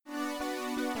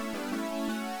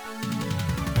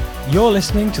You're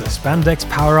listening to the Spandex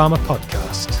Power Armor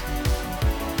podcast.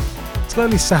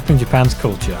 Slowly sapping Japan's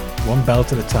culture, one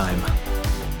belt at a time.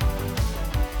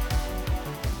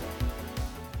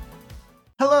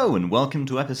 Hello and welcome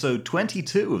to episode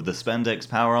 22 of the Spandex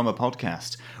Power Armor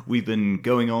podcast. We've been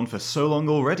going on for so long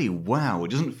already. Wow,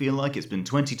 it doesn't feel like it's been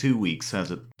 22 weeks,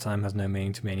 has it? Time has no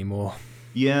meaning to me anymore.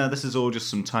 Yeah, this is all just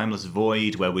some timeless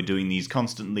void where we're doing these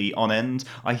constantly on end.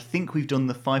 I think we've done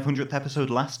the 500th episode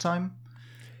last time.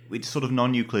 It's sort of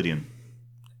non-Euclidean.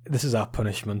 This is our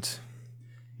punishment.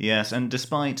 Yes, and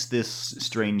despite this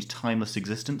strange timeless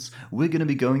existence, we're going to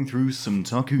be going through some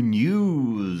Taku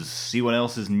news. See what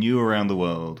else is new around the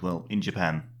world. Well, in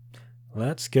Japan.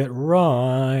 Let's get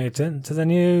right into the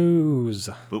news.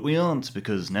 But we aren't,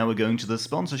 because now we're going to the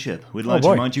sponsorship. We'd like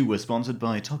to remind you we're sponsored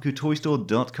by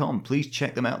TakuToyStore.com. Please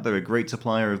check them out. They're a great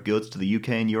supplier of goods to the UK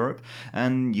and Europe.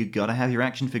 And you gotta have your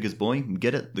action figures, boy.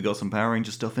 Get it. They got some Power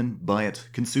Ranger stuff in. Buy it.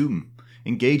 Consume.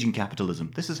 Engage in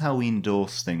capitalism. This is how we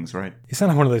endorse things, right? You sound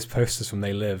like one of those posters from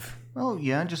They Live. Well,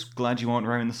 yeah, I'm just glad you aren't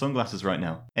wearing the sunglasses right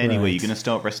now. Anyway, Right. You're going to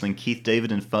start wrestling Keith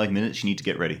David in 5 minutes. You need to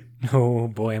get ready. Oh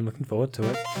boy, I'm looking forward to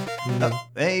it.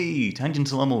 Hey,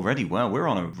 tangential already. Wow, we're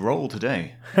on a roll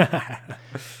today.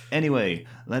 Anyway,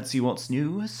 let's see what's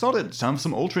new. Solid. Time for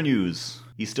some Ultra news.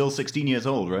 He's still 16 years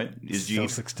old, right? Still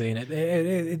 16.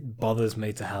 It bothers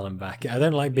me to hell and back. I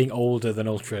don't like being older than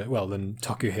than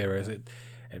Taku heroes.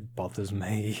 It bothers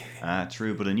me.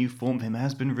 True, but a new form of him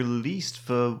has been released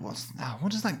for...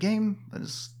 What is that game?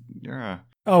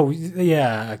 Oh,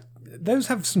 yeah. Those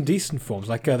have some decent forms.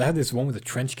 Like, they had this one with a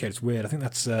trench coat. It's weird. I think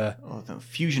that's... the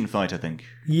Fusion Fight, I think.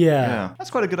 Yeah.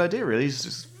 That's quite a good idea, really. It's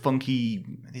just funky...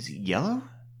 Is it yellow?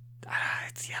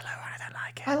 It's yellow. I don't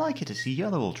like it. I like it. It's a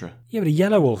yellow Ultra. Yeah, but a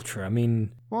yellow Ultra, I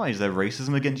mean... Why? Is there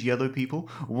racism against yellow people?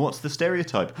 What's the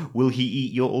stereotype? Will he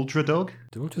eat your Ultra dog?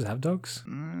 Do Ultras have dogs?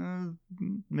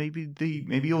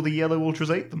 Maybe all the yellow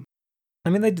Ultras ate them. I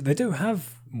mean, they do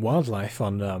have wildlife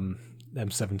on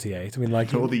M78. I mean,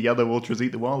 like... All the yellow Ultras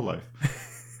eat the wildlife.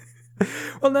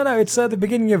 Well, no, it's the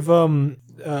beginning of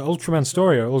Ultraman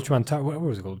Story, or Ultraman... What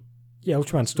was it called? Yeah,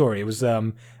 Ultraman Story. It was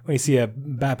when you see a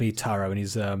Babby Taro and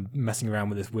he's messing around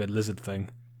with this weird lizard thing.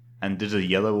 And did a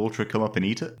yellow Ultra come up and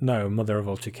eat it? No, Mother of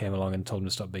Ultra came along and told him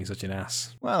to stop being such an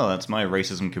ass. Well, that's my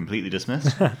racism completely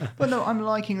dismissed. But no, I'm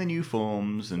liking the new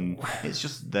forms, and it's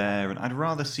just there, and I'd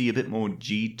rather see a bit more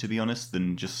Geed, to be honest,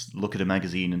 than just look at a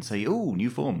magazine and say, oh, new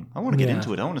form. I want to get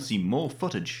into it. I want to see more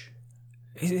footage.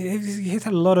 He's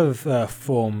had a lot of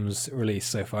forms released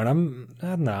so far, and I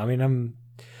don't know, I mean, I'm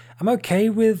okay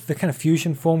with the kind of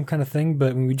fusion form kind of thing,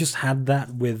 but we just had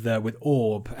that with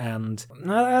Orb, and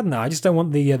I don't know. I just don't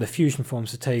want the fusion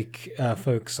forms to take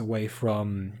focus away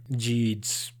from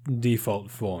Geed's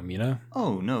default form, you know?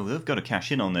 Oh no, they've got to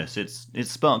cash in on this. It's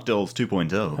Spark Dolls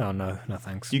 2.0. Oh no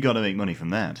thanks. You got to make money from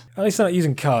that. At least I'm not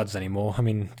using cards anymore. I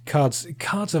mean, cards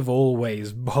have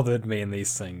always bothered me in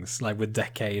these things, like with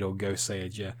Decade or Ghost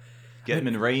Sager. Get them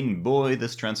in rain, boy.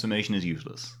 This transformation is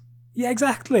useless. Yeah,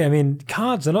 exactly. I mean,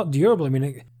 cards are not durable. I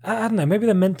mean, I don't know. Maybe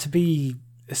they're meant to be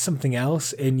something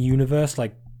else in universe,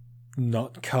 like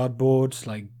not cardboard,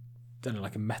 like, I don't know,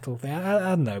 like a metal thing. I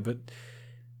don't know, but...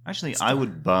 Actually, I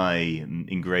would buy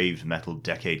engraved metal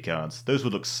Decade cards. Those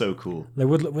would look so cool. They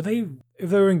would. If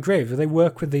they were engraved, would they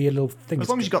work with the little things? As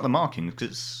long as you got the markings, because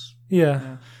it's...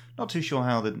 Yeah. Not too sure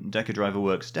how the Deca Driver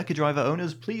works. Deca Driver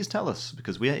owners, please tell us,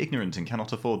 because we are ignorant and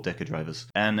cannot afford Deca Drivers.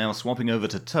 And now swapping over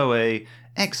to Toei,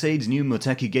 X-Aid's new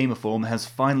Moteki Gamer form has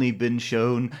finally been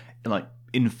shown,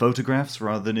 in photographs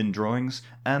rather than in drawings.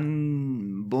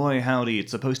 And boy howdy,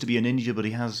 it's supposed to be a ninja, but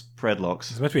he has predlocks.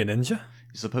 It's supposed to be a ninja?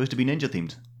 It's supposed to be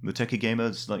ninja-themed. Moteki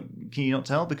Gamer's, can you not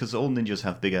tell? Because all ninjas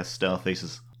have big-ass star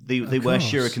faces. They wear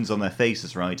shurikens on their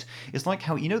faces, right? It's like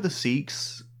how, the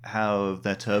Sikhs have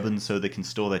their turbans so they can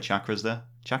store their chakras there.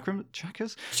 Chakrams?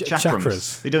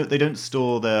 Chakras. They don't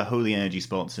store their holy energy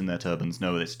spots in their turbans.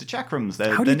 No, it's the chakrams.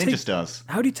 They're ninja stars.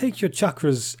 How do you take your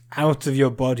chakras out of your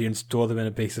body and store them in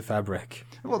a piece of fabric?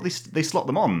 Well, they slot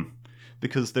them on.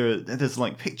 Because there's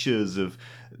pictures of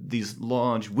these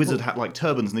large wizard hat-like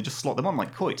turbans, and they just slot them on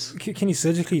like quoits. Can you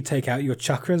surgically take out your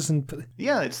chakras and?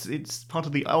 Yeah, it's part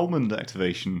of the almond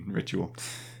activation ritual.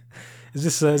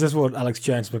 Is this what Alex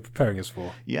Jones has been preparing us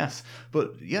for? Yes,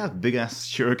 but yeah, big ass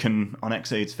shuriken on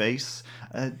X-Aid's face.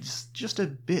 Just a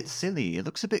bit silly. It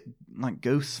looks a bit like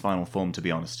Ghost's final form, to be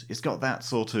honest. It's got that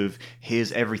sort of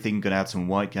here's everything, gonna add some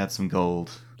white, add some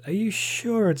gold. Are you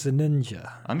sure it's a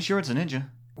ninja? I'm sure it's a ninja.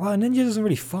 Well, a ninja doesn't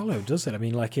really follow, does it? I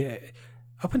mean,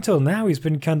 up until now, he's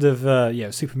been kind of,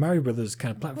 Super Mario Brothers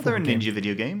kind of platform. Well, there are ninja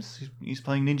video games. He's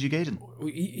playing Ninja Gaiden.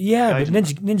 Yeah, Gaiden. But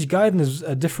Ninja Gaiden is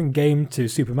a different game to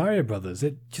Super Mario Brothers.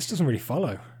 It just doesn't really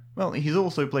follow. Well, he's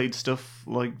also played stuff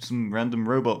like some random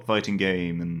robot fighting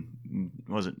game and,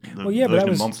 what was it? The version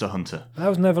of Monster Hunter. That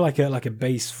was never like a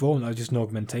base form, that was just an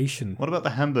augmentation. What about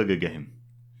the hamburger game?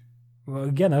 Well,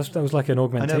 again, that was like an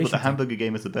augmentation. I know, but the hamburger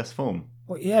game is the best form.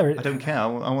 Well, yeah. I don't care. I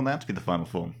want that to be the final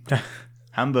form.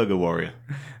 Hamburger Warrior.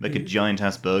 Make a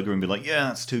giant-ass burger and be like, yeah,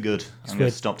 that's too good. I'm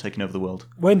going to stop taking over the world.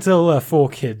 Wait until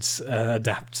 4Kids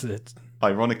adapt it.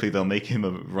 Ironically, they'll make him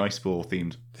a rice ball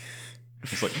themed.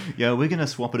 It's like, yeah, we're going to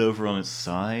swap it over on its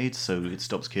side so it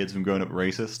stops kids from growing up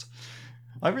racist.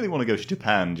 I really want to go to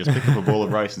Japan, just pick up a ball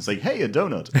of rice and say, hey, a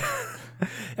donut.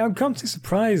 I'm constantly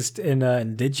surprised in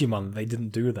Digimon they didn't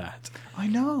do that. I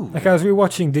know. Like, I was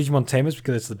rewatching Digimon Tamers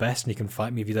because it's the best and you can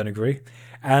fight me if you don't agree.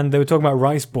 And they were talking about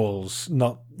rice balls,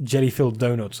 not jelly-filled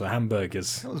donuts or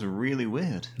hamburgers. That was really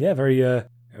weird. Yeah, very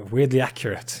weirdly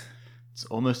accurate. It's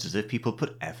almost as if people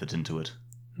put effort into it.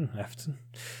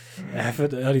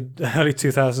 Effort, early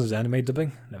 2000s anime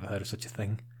dubbing? Never heard of such a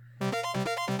thing.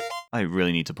 I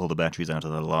really need to pull the batteries out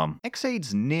of that alarm.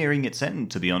 Xaid's nearing its end,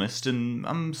 to be honest, and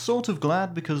I'm sort of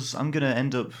glad because I'm going to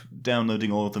end up downloading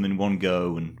all of them in one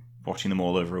go and watching them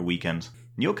all over a weekend.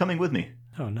 You're coming with me.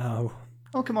 Oh no.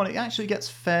 Oh, come on, it actually gets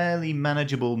fairly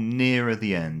manageable nearer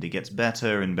the end. It gets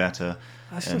better and better.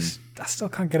 I still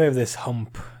can't get over this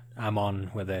hump I'm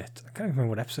on with it. I can't even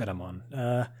remember what episode I'm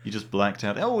on. You just blacked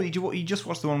out. Oh, you just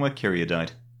watched the one where Kiria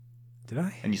died. Did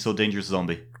I? And you saw Dangerous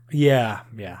Zombie. Yeah.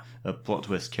 A plot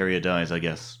twist, Kiria dies, I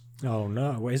guess. Oh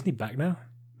no, wait, isn't he back now?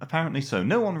 Apparently so.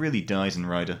 No one really dies in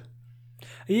Rider.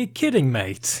 Are you kidding,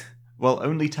 mate? Well,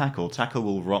 only Tackle. Tackle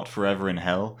will rot forever in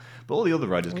hell, but all the other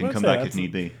riders can come back if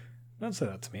need be. Don't say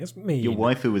that to me, that's me. Your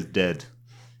waifu is dead.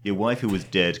 Your waifu is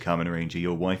dead, Kamen Ranger.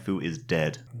 Your waifu is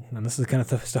dead. And this is the kind of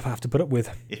stuff I have to put up with.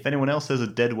 If anyone else has a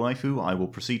dead waifu, I will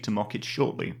proceed to mock it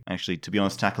shortly. Actually, to be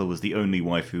honest, Tackle was the only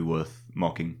waifu worth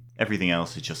mocking. Everything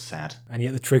else is just sad. And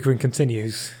yet the triggering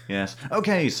continues. Yes.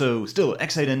 Okay, so still,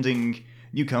 Xaid ending,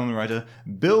 new Kamen Rider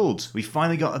Build. We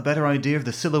finally got a better idea of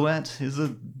the silhouette. There's a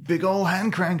big ol'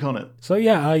 hand crank on it. So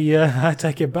yeah, I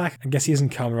take it back. I guess he isn't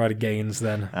Kamen Rider Gains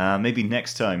then. Maybe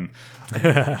next time.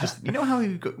 Just, you know how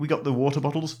we got the water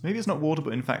bottles? Maybe it's not water,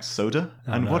 but in fact soda.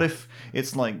 What if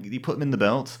it's like you put them in the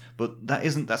belt, but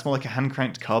that's more like a hand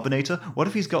cranked carbonator? What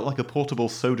if he's got like a portable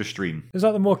soda stream? Is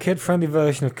that the more kid friendly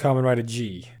version of Kamen Rider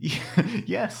G?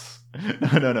 Yes.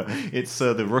 No. It's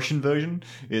the Russian version.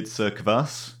 It's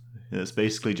kvass. It's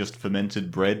basically just fermented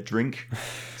bread drink.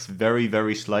 It's very,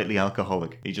 very slightly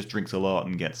alcoholic. He just drinks a lot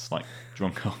and gets like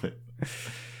drunk off it.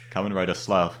 Kamen Rider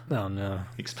Slav. Oh no.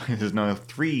 There's now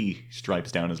 3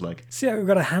 stripes down his leg. See, we've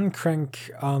got a hand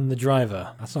crank on the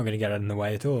driver. That's not going to get in the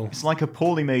way at all. It's like a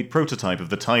poorly made prototype of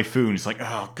the Typhoon. It's like,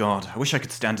 oh god, I wish I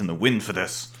could stand in the wind for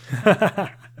this.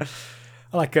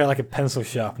 like a pencil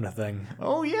sharpener thing.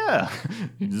 Oh yeah.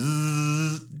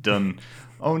 Done.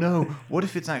 Oh no, what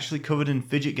if it's actually covered in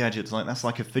fidget gadgets? Like that's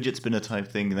like a fidget spinner type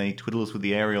thing, and then he twiddles with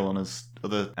the aerial on his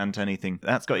other antennae thing.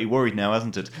 That's got you worried now,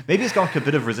 hasn't it? Maybe it's got like a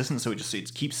bit of resistance, so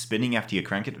it keeps spinning after you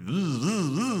crank it.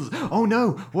 Oh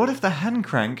no, what if the hand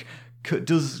crank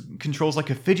controls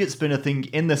like a fidget spinner thing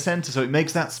in the center, so it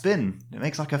makes that spin? It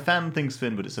makes like a fan thing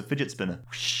spin, but it's a fidget spinner.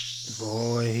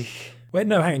 Boy. Wait,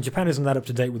 no, hang on. Japan isn't that up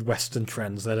to date with Western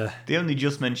trends. They only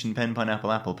just mentioned Pen, Pineapple,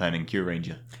 Apple Pen in Q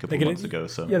Ranger a couple of months ago,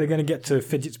 so... Yeah, they're going to get to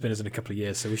fidget spinners in a couple of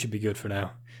years, so we should be good for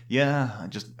now. Yeah, I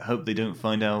just hope they don't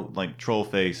find out, like,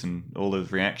 Trollface and all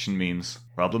those reaction memes.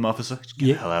 Problem, officer? Just get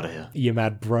the hell out of here. You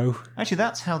mad, bro? Actually,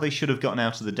 that's how they should have gotten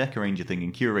out of the Deca Ranger thing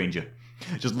in Q Ranger.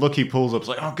 Just Lucky pulls up, it's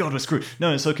like, oh god, we're screwed.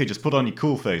 No, it's okay, just put on your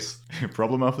cool face.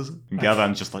 Problem, officer? And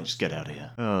Gavan's just like, just get out of here.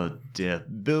 Oh dear.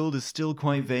 Build is still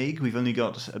quite vague. We've only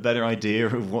got a better idea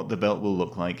of what the belt will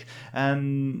look like.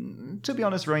 And to be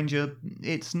honest, Ranger,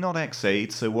 it's not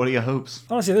X8, so what are your hopes?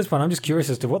 Honestly, at this point, I'm just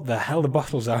curious as to what the hell the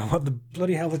bottles are, what the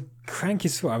bloody hell the crank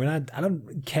is for. I mean, I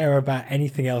don't care about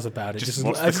anything else about it. Just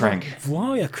what's the crank?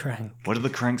 Why a crank? What do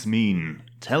the cranks mean?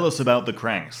 Tell us about the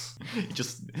cranks.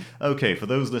 Okay, for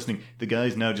those listening, the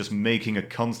guy's now just making a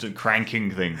constant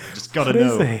cranking thing. Just gotta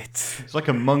know. What is it? It's like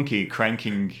a monkey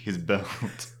cranking his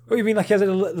belt. What, you mean like he has a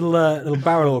little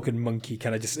barrel organ monkey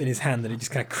kind of just in his hand and he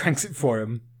just kind of cranks it for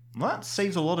him? Well, that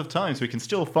saves a lot of time, so we can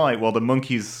still fight while the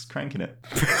monkey's cranking it.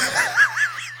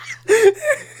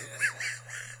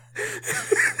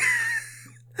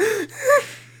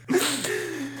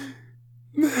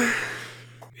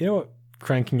 You know what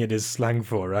cranking it is slang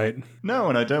for, right? No,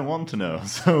 and I don't want to know.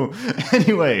 So,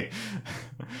 anyway,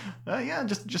 yeah,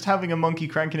 just having a monkey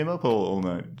cranking him up all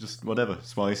night, just whatever.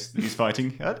 That's why he's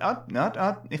fighting.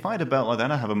 If I had a belt like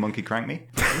that, I'd have a monkey crank me.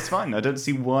 It's fine. I don't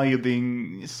see why you're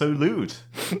being so lewd.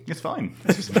 It's fine.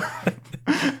 It's just fine.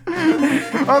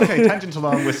 Okay, tangent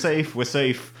alarm. We're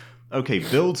safe. Okay,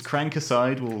 Build's crank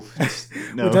aside. We'll just,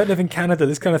 no. We don't live in Canada.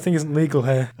 This kind of thing isn't legal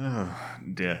here. Oh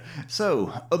dear.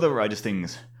 So, other Riders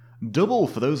things. Double,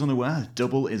 for those unaware,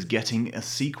 Double is getting a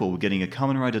sequel. We're getting a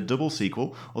Kamen Rider Double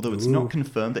sequel, although it's not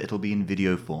confirmed that it'll be in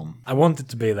video form. I want it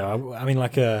to be, though. I mean,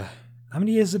 like, how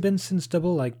many years have it been since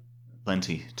Double? Like,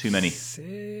 plenty. Too many.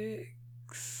 6?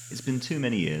 It's been too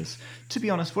many years. To be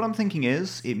honest, what I'm thinking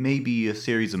is it may be a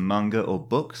series of manga or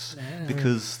books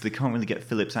because they can't really get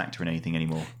Philips Actor in anything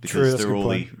anymore because they're all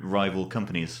the rival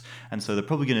companies. And so they're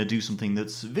probably going to do something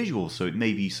that's visual. So it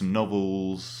may be some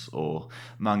novels or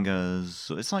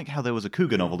mangas. It's like how there was a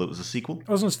Cougar novel that was a sequel. It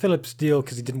wasn't Phillips' deal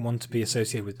because he didn't want to be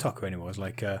associated with Toku anymore. It was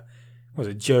like, was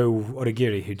it Joe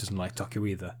Origiri who doesn't like Toku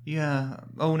either? Yeah.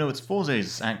 Oh no, it's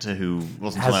Forze's actor who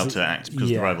wasn't allowed to act because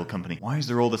of the rival company. Why is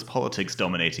there all this politics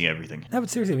dominating everything? No, but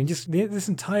seriously, I mean, just this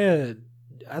entire...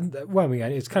 Well, I mean,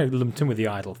 it's kind of lumped in with the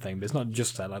idol thing, but it's not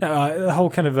just that. Like, the whole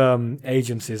kind of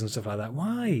agencies and stuff like that.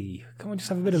 Why? Come on, just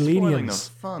have a bit of lenience. Spoiling the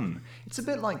fun. It's a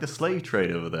bit like the slave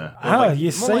trade over there.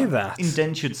 You say that.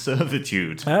 Indentured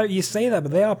servitude. You say that,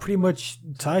 but they are pretty much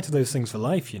tied to those things for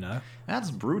life, you know? That's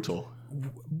brutal.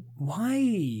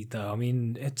 Why, though? I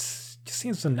mean, it just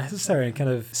seems unnecessary and kind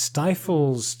of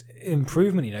stifles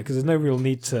improvement, you know, because there's no real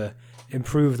need to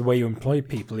improve the way you employ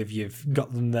people if you've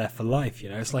got them there for life, you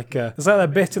know? It's like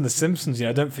that bit in The Simpsons, you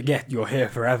know, don't forget you're here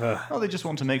forever. Oh, they just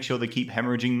want to make sure they keep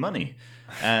hemorrhaging money.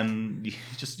 And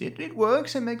it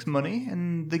works, it makes money,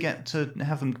 and they get to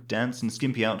have them dance in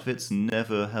skimpy outfits and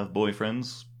never have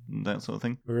boyfriends. That sort of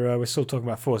thing. We're still talking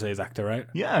about Forze's actor, right?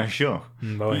 Yeah, sure.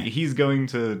 He's going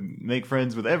to make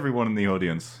friends with everyone in the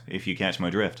audience, if you catch my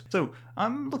drift. So,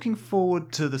 I'm looking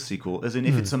forward to the sequel, as in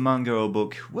if it's a manga or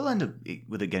book, we'll end up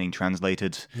with it getting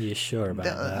translated. You sure about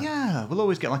that? Yeah, we'll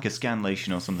always get like a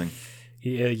scanlation or something.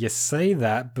 Yeah, you say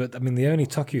that, but I mean, the only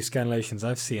Toku scanlations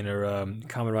I've seen are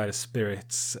Kamen Rider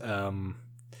Spirits,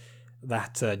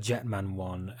 that Jetman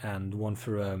one, and one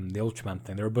for the Ultraman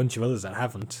thing. There are a bunch of others that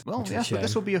haven't. Well, yes, but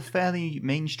this will be a fairly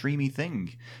mainstreamy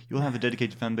thing. You'll have a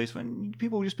dedicated fan base when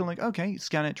people will just be like, okay,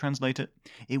 scan it, translate it.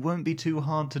 It won't be too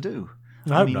hard to do.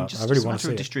 I mean, not. I really want to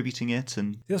see it. Distributing it,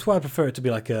 and that's why I prefer it to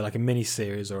be like a mini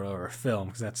series or a film,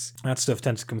 because that stuff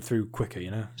tends to come through quicker,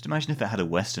 you know. Just imagine if it had a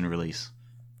Western release.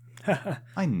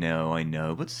 I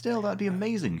know, but still, that'd be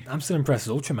amazing. I'm still impressed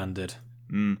as Ultraman did.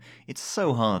 It's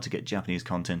so hard to get Japanese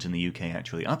content in the UK,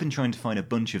 actually. I've been trying to find a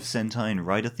bunch of Sentai and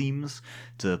Rider themes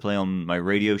to play on my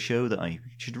radio show that I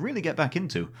should really get back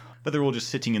into. But they're all just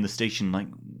sitting in the station like,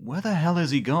 where the hell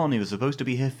has he gone? He was supposed to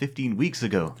be here 15 weeks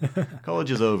ago.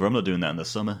 College is over. I'm not doing that in the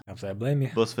summer. I blame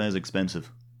you. Bus fare's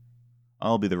expensive.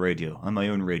 I'll be the radio. I'm my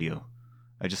own radio.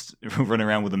 I just run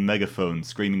around with a megaphone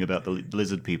screaming about the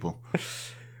lizard people.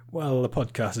 Well, the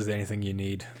podcast is the only thing you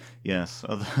need. Yes.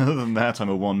 Other than that, I'm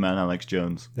a one-man Alex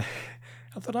Jones.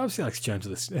 I thought I was the Alex Jones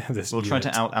of this We'll try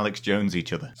to out-Alex Jones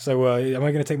each other. So, am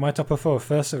I going to take my top of 4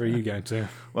 first, or are you going to?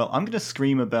 Well, I'm going to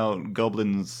scream about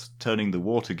goblins turning the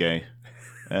water gay.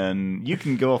 And you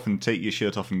can go off and take your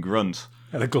shirt off and grunt.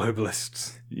 The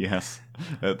globalists. Yes.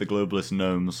 The globalist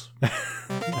gnomes.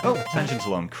 Oh, tangent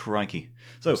alarm. Crikey.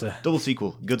 So, double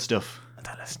sequel. Good stuff.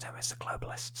 Don't listen to him, it's the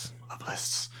globalists.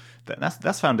 Globalists.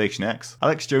 That's Foundation X.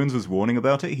 Alex Jones was warning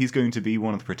about it. He's going to be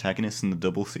one of the protagonists in the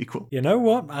double sequel. You know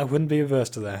what? I wouldn't be averse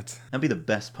to that. That'd be the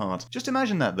best part. Just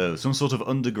imagine that, though. Some sort of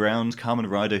underground Kamen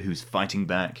Rider who's fighting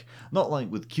back. Not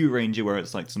like with Q Ranger, where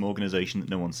it's like some organization that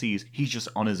no one sees. He's just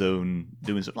on his own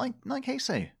doing stuff. Like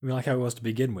Heisei. I mean, like how it was to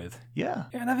begin with. Yeah.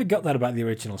 I never got that about the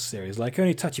original series. Like,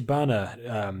 only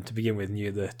Tachibana, to begin with,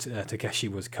 knew that Takeshi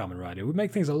was Kamen Rider. It would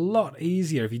make things a lot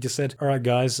easier if you just said, alright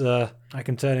guys, I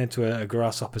can turn into a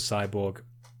grasshopper cyborg.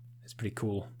 It's pretty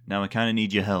cool. Now I kind of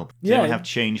need your help. Yeah. Don't have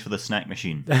change for the snack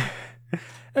machine.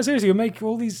 No, seriously, you'll make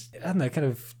all these, I don't know, kind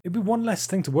of, it'd be one less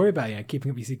thing to worry about, you know,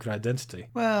 keeping up your secret identity.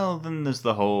 Well, then there's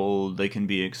the whole they can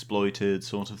be exploited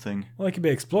sort of thing. Well, they can be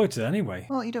exploited anyway.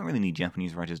 Well, you don't really need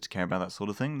Japanese writers to care about that sort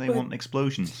of thing. They want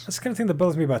explosions. That's the kind of thing that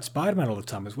bothers me about Spider-Man all the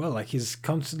time as well. Like, he's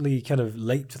constantly kind of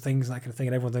late to things, that kind of thing,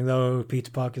 and everyone thinks, oh,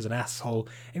 Peter Parker's an asshole.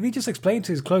 If he just explained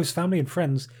to his close family and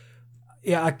friends,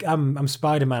 yeah, I'm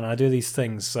Spider-Man and I do these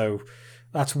things, so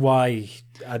that's why.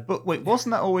 But wait,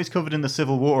 wasn't that always covered in the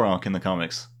Civil War arc in the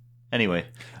comics? Anyway,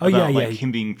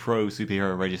 him being pro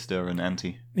superhero register and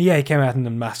anti. Yeah, he came out and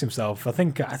unmasked himself. I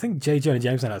think J. Jonah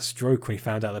Jameson had a stroke when he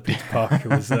found out that Peter Parker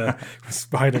was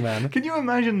Spider-Man. Can you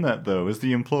imagine that though, as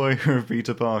the employer of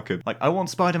Peter Parker? Like, I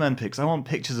want Spider-Man pics. I want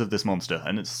pictures of this monster,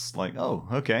 and it's like, oh,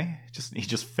 okay, he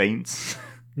just faints.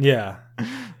 Yeah.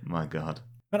 My God.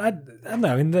 But I don't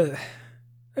know.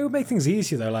 It would make things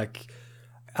easier though. Like,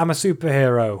 I'm a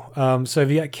superhero, so if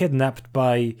you get kidnapped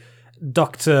by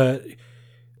Dr.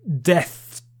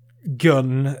 Death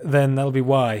Gun, then that'll be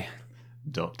why.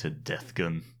 Dr.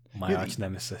 Deathgun. My arch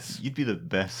nemesis. You'd be the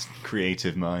best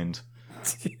creative mind.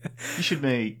 You should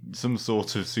make some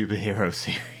sort of superhero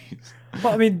series.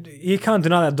 Well, I mean, you can't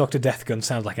deny that Dr. Deathgun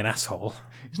sounds like an asshole.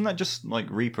 Isn't that just like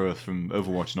Reaper from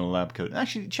Overwatch and a lab coat?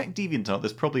 Actually, check DeviantArt.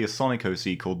 There's probably a Sonic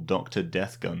OC called Dr.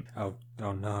 Deathgun. Oh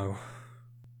no.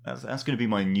 That's going to be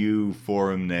my new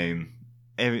forum name.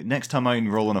 Next time I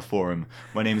enroll on a forum,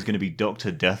 my name is going to be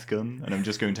Dr. Deathgun, and I'm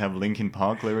just going to have Linkin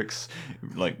Park lyrics,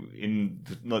 like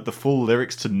the full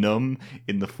lyrics to Numb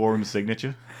in the forum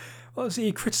signature. Well, see,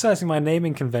 you're criticising my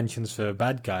naming conventions for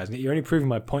bad guys, and you're only proving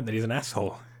my point that he's an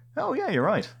asshole. Oh yeah, you're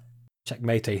right.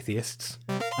 Checkmate, atheists.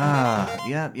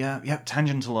 Yeah.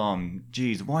 Tangential arm.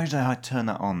 Jeez, why did I turn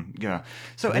that on? Yeah.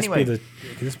 So anyway, could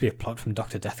this be a plot from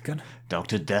Dr. Deathgun?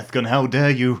 Dr. Deathgun, how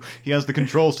dare you? He has the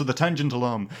controls to the tangential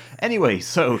arm. Anyway,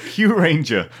 so Q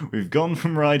Ranger. We've gone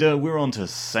from Rider, we're on to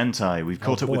Sentai. We've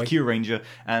caught up with Q Ranger,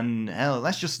 and hell,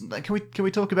 let's just can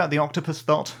we talk about the octopus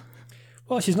thought?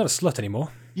 Well, she's not a slut anymore.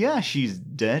 Yeah, she's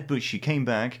dead, but she came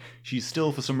back. She's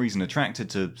still, for some reason, attracted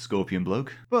to Scorpion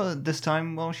Bloke. But this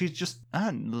time, well, she's just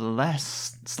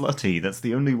less slutty. That's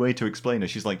the only way to explain her.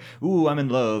 She's like, ooh, I'm in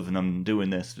love, and I'm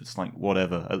doing this. It's like,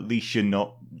 whatever. At least you're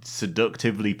not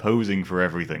seductively posing for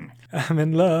everything. I'm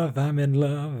in love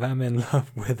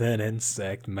with an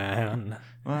insect man.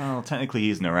 Well, technically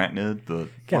he's an arachnid, but...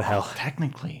 Get hell.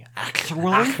 Technically.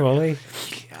 Actually?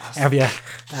 Yes. Have you?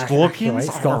 Scorpions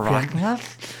are Scorpion.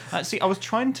 arachnids? See, I was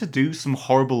trying to do some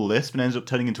horrible lisp and ended up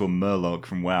turning into a Murloc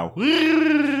from WoW.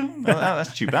 Oh,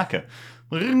 that's Chewbacca.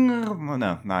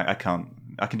 No, I can't.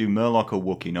 I can do Murloc or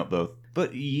Wookiee, not both.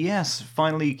 But yes,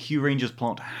 finally Q Ranger's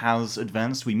plot has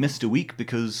advanced. We missed a week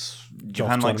because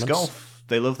Japan likes golf.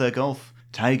 They love their golf.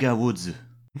 Tiger Woods.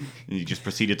 He just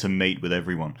proceeded to mate with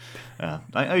everyone.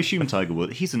 I assume Tiger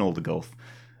Woods. He's an older golf.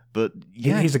 But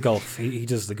yeah. He's a golf. He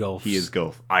does the golf. He is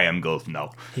golf. I am golf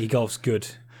now. He golfs good.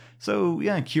 So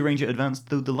yeah, Q Ranger advanced,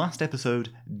 though the last episode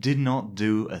did not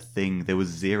do a thing. There was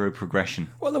zero progression.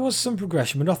 Well, there was some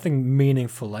progression, but nothing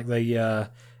meaningful. Like they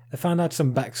found out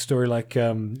some backstory, like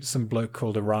some bloke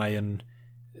called Orion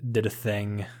did a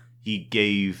thing. He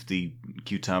gave the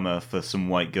Qtama for some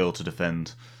white girl to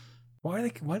defend. Why do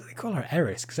they call her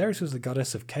Eris? Because Eris was the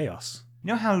goddess of chaos.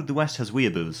 You know how the West has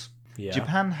weeaboos? Yeah.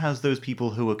 Japan has those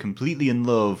people who are completely in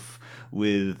love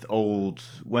with old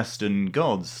Western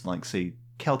gods, like, say,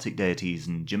 Celtic deities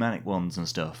and Germanic ones and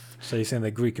stuff. So you're saying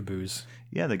they're Greekaboos?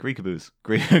 Yeah, they're Greekaboos.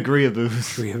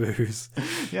 Greeaboos.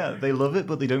 Greeaboos. Yeah, they love it,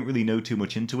 but they don't really know too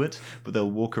much into it. But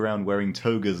they'll walk around wearing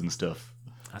togas and stuff.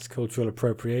 That's cultural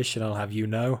appropriation, I'll have you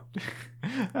know.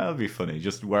 That'd be funny.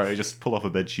 Just pull off a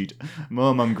bedsheet.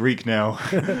 Mom, I'm Greek now.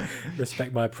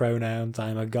 Respect my pronouns,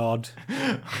 I'm a god.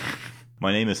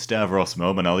 My name is Stavros,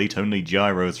 Mom, and I'll eat only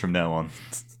gyros from now on.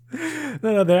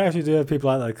 No, they actually do have people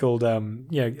out there called,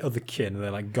 other kin.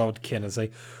 They're like god kin, and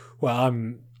say, well,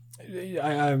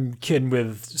 I'm kin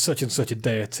with such and such a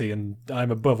deity, and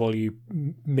I'm above all you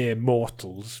mere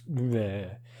mortals.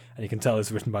 And you can tell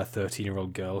it's written by a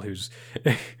 13-year-old girl who's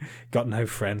got no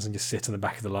friends and just sits in the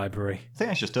back of the library. I think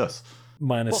that's just us.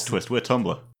 Minus Plot twist, we're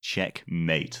Tumblr.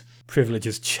 Checkmate.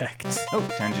 Privileges checked. Oh,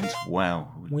 tangent.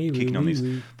 Wow. Kicking on these.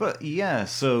 But yeah,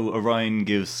 so Orion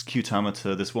gives Qtama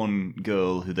to this one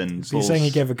girl who then So you're saying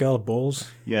he gave a girl balls?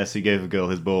 Yes, he gave a girl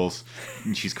his balls.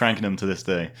 And she's cranking them to this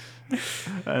day.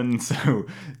 And so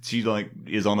she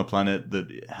is on a planet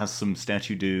that has some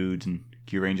statue dude, and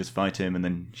Q Rangers fight him, and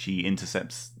then she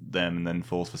intercepts them and then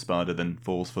falls for Spada, then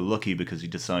falls for Lucky because he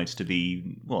decides to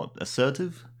be,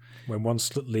 assertive? When one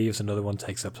slut leaves, another one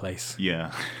takes her place.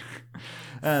 Yeah.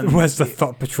 Where's the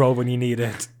Thought Patrol when you need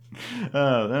it?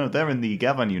 No, they're in the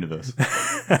Gavan universe.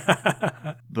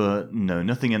 But no,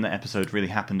 nothing in that episode really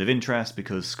happened of interest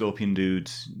because Scorpion Dude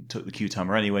took the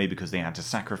Qtama anyway because they had to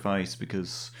sacrifice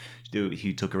because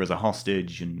he took her as a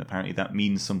hostage, and apparently that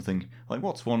means something. Like,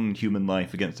 what's one human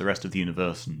life against the rest of the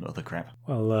universe and other crap?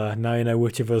 Well, now you know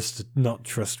which of us to not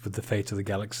trust with the fate of the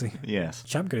galaxy. Yes.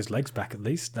 Champ got his legs back at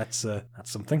least. That's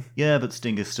something. Yeah, but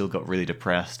Stinger still got really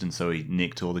depressed, and so he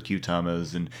nicked all the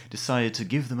Qtamas and decided to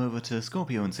give them over to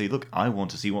Scorpio and say, look, I want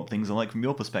to see what things are like from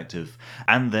your perspective.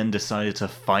 And then decided to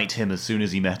fight him as soon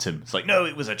as he met him. It's like, no,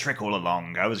 it was a trick all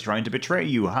along. I was trying to betray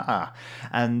you, ha!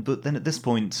 But then at this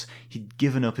point, he'd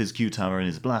given up his Qtama and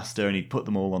his blaster, and he'd put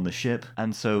them all on the ship,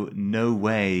 and so no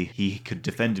way he could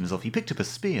defend himself. He picked up a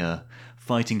spear,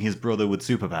 fighting his brother with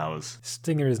superpowers.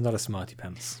 Stinger is not a smarty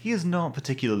pants. He is not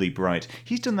particularly bright.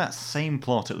 He's done that same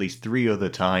plot at least 3 other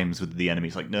times with the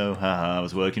enemies. Like, no, haha, I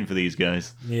was working for these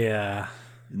guys. Yeah.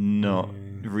 not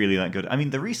really that good. I mean,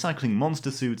 they're recycling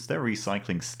monster suits, they're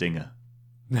recycling Stinger.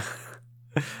 They're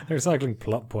recycling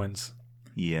plot points.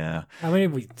 Yeah. I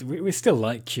mean, we still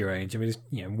like Q-Range. I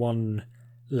mean, one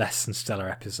less than stellar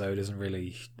episode isn't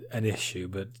really an issue,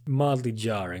 but mildly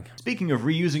jarring. Speaking of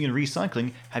reusing and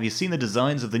recycling, have you seen the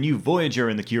designs of the new Voyager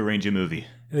in the Q-Ranger movie?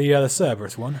 The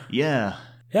Cerberus one? Yeah.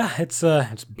 Yeah,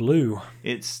 it's blue.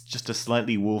 It's just a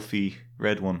slightly wolfy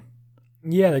red one.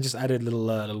 Yeah, they just added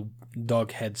little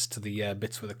dog heads to the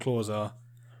bits where the claws are.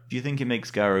 Do you think it makes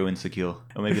Garo insecure?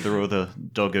 Or maybe there are other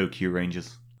Doggo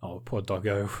Q-Rangers? Oh, poor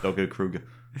doggo. Doggo Kruger.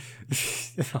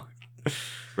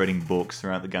 Spreading borks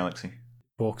throughout the galaxy.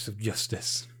 Borks of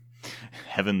justice.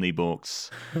 Heavenly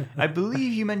borks. I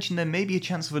believe you mentioned there may be a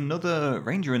chance of another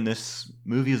Ranger in this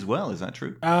movie as well. Is that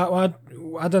true? Well,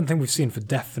 I don't think we've seen for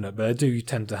definite, but I do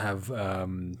tend to have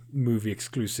movie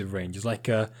exclusive Rangers, like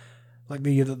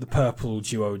the purple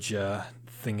Georgia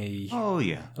thingy. Oh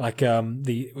yeah. Like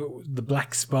the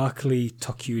black sparkly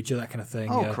Tokuja, that kind of thing.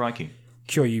 Oh crikey.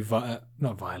 Kyoryu,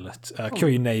 not Violet.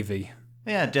 Kyoryu Navy.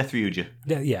 Yeah, Death Ryuja.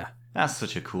 Yeah. That's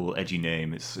such a cool, edgy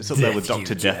name. It's up there with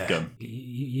Dr. Deathgun.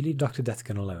 You leave Dr.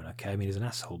 Deathgun alone, okay? I mean, he's an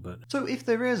asshole, but... So if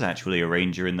there is actually a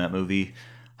Ranger in that movie,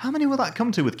 how many will that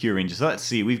come to with Q-Rangers? So let's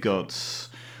see, we've got,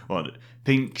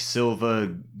 pink,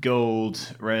 silver,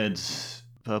 gold, red,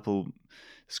 purple,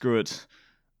 screw it,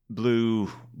 blue,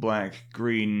 black,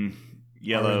 green,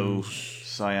 yellow, Orange.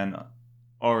 cyan,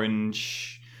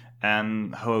 orange...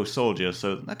 and Ho-Oh Soldier,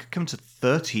 so that could come to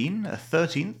 13, a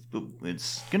 13th, but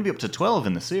it's going to be up to 12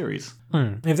 in the series.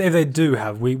 If they do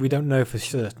have, we don't know for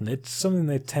certain. It's something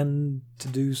they tend to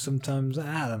do sometimes.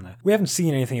 I don't know. We haven't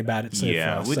seen anything about it so far.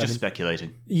 Yeah, we're so just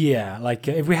speculating. Yeah, like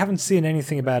if we haven't seen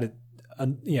anything about it,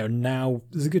 now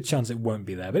there's a good chance it won't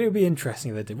be there. But it would be interesting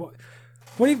if they did.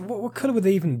 What colour would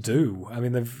they even do? I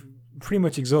mean, they've pretty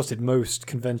much exhausted most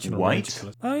conventional White? Ranger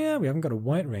colours. Oh yeah, we haven't got a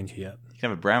white Ranger yet. You can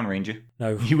have a brown Ranger.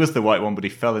 No. He was the white one, but he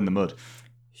fell in the mud.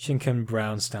 Shinken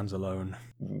Brown stands alone.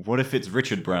 What if it's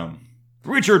Richard Brown?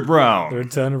 Richard Brown! The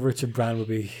return of Richard Brown will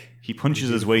be... He punches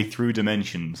his way through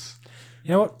dimensions.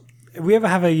 You know what? If we ever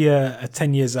have a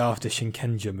 10 years after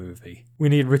Shinkenja movie, we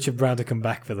need Richard Brown to come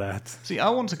back for that. See, I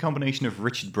want a combination of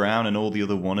Richard Brown and all the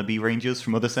other wannabe Rangers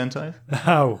from other Sentai.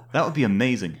 Oh. That would be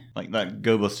amazing. Like that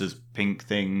Go Busters pink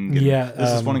thing. And Yeah,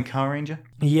 There's this one in Car Ranger.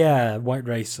 Yeah, White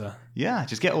Racer. Yeah,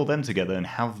 just get all them together and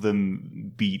have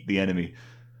them beat the enemy.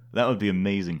 That would be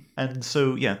amazing. And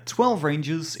so, yeah, 12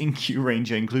 Rangers in Q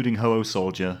Ranger, including Ho-Oh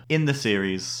Soldier, in the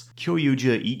series.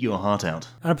 Kyoryuja, eat your heart out.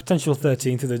 And a potential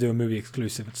 13th if they do a movie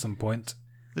exclusive at some point.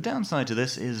 The downside to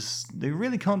this is they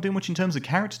really can't do much in terms of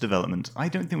character development. I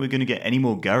don't think we're going to get any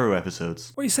more Garo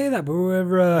episodes. Well, you say that, but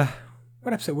we're...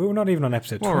 what episode? We're not even on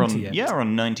episode 20 yet. Yeah, we're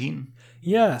on 19.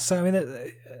 Yeah, so I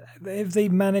mean, if they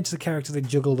manage the characters, they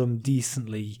juggle them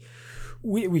decently,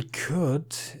 we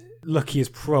could... Lucky is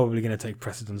probably going to take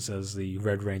precedence as the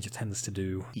Red Ranger tends to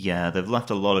do. Yeah, they've left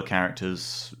a lot of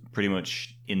characters pretty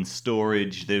much in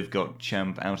storage. They've got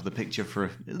Champ out of the picture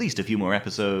for at least a few more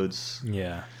episodes.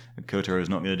 Yeah. Kotaro's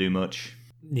not going to do much.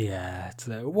 Yeah.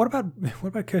 What about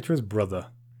Kotaro's brother?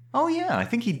 Oh yeah, I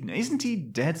think isn't he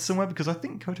dead somewhere? Because I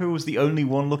think Kotaro was the only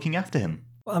one looking after him.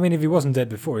 Well, I mean, if he wasn't dead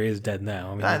before, he is dead now.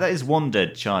 I mean, That is one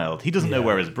dead child. He doesn't know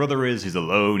where his brother is. He's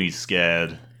alone. He's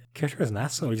scared. Kotaro's an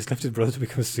asshole. He just left his brother to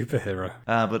become a superhero.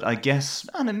 But I guess,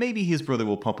 I don't know, maybe his brother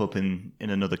will pop up in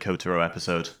another Kotaro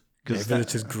episode.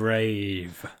 Visit his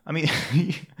grave. I mean,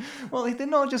 well, they're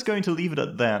not just going to leave it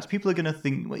at that. People are going to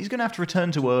think, well, he's going to have to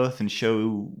return to Earth and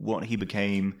show what he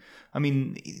became. I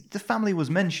mean, the family was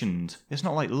mentioned. It's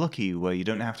not like Lucky, where you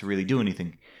don't have to really do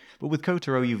anything. But with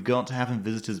Kotaro, you've got to have him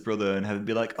visit his brother and have him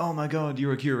be like, oh my god,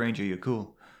 you're a Q Ranger, you're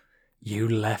cool. You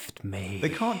left me. They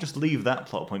can't just leave that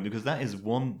plot point because that is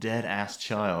one dead-ass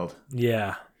child.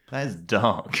 Yeah. That is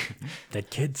dark. Dead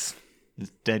kids.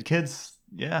 It's dead kids,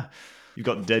 yeah. You've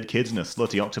got dead kids and a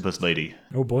slutty octopus lady.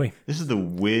 Oh boy. This is the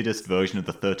weirdest version of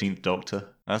the 13th Doctor.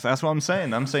 That's what I'm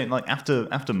saying. I'm saying, like, after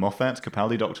Moffat,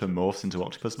 Capaldi Doctor morphs into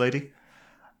Octopus Lady.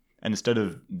 And instead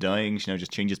of dying, she now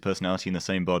just changes personality in the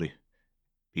same body.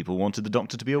 People wanted the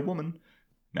Doctor to be a woman.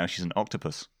 Now she's an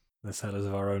octopus. The sellers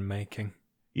of our own making.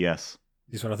 Yes.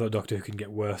 This is when I thought Doctor Who could get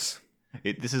worse.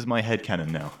 This is my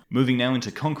headcanon now. Moving now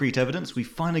into concrete evidence, we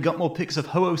finally got more pics of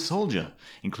Ho-Oh Soldier,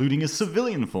 including his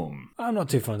civilian form. I'm not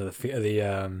too fond of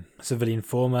the civilian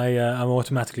form. I'm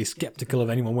automatically skeptical of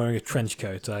anyone wearing a trench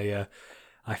coat. I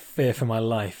fear for my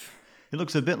life. It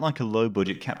looks a bit like a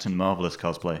low-budget Captain Marvelous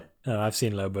cosplay. Oh, I've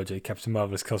seen low-budget Captain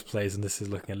Marvelous cosplays, and this is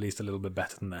looking at least a little bit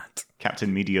better than that.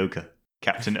 Captain Mediocre.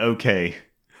 Captain OK.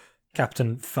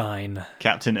 Captain Fine.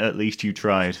 Captain At Least You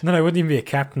Tried. No, it wouldn't even be a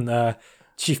captain.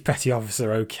 Chief Petty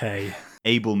Officer OK.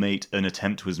 Able mate, an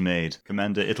attempt was made.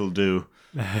 Commander, it'll do.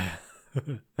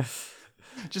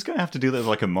 Just gonna have to do that as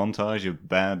like a montage of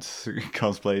bad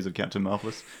cosplays of Captain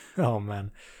Marvelous. Oh,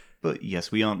 man. But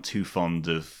yes, we aren't too fond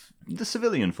of the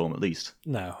civilian form, at least.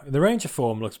 No, the Ranger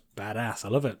form looks badass. I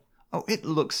love it. Oh, it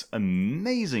looks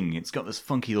amazing. It's got this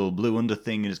funky little blue under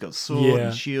thing, and it's got sword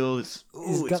and shield. It's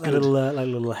got that good.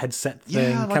 little headset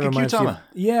thing. Yeah, like a reminds Q-Tama.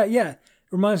 Yeah.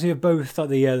 Reminds me of both like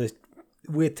the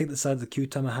weird thing that side of the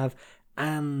Q-Tama have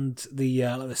and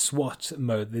the SWAT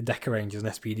mode the Deca Rangers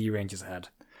and SPD Rangers had.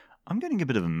 I'm getting a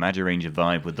bit of a Magic Ranger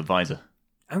vibe with the visor.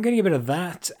 I'm getting a bit of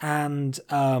that and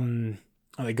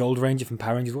the Gold Ranger from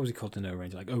Power Rangers. What was he called? The No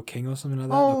Ranger, like O-King or something like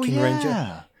that. Oh, King yeah.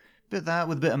 Ranger. Bit of that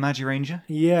with a bit of Magic Ranger.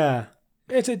 Yeah.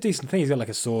 It's a decent thing. He's got like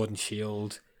a sword and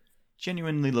shield.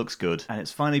 Genuinely looks good. And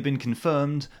it's finally been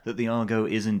confirmed that the Argo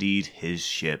is indeed his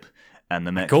ship. And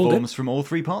the mech forms from all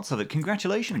three parts of it.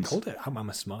 Congratulations. I called it. I'm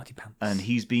a smarty pants. And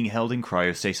he's being held in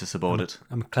cryostasis aboard it.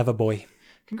 I'm a clever boy.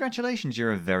 Congratulations,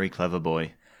 you're a very clever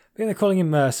boy. Yeah, they're calling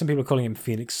him. Some people are calling him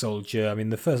Phoenix Soldier. I mean,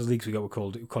 the first leaks we got were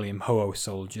calling him Ho-Oh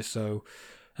Soldier. So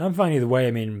I'm fine either way.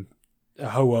 I mean, a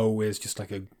Ho-Oh is just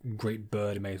like a great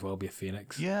bird. It may as well be a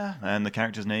phoenix. Yeah, and the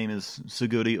character's name is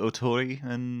Suguri Otori,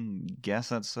 and guess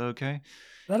that's okay.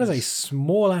 That is a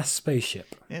small-ass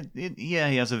spaceship. Yeah,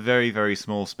 he has a very, very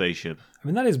small spaceship. I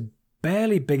mean, that is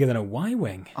barely bigger than a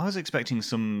Y-Wing. I was expecting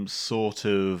some sort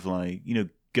of, like,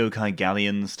 Gokai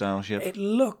Galleon style ship. It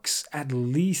looks at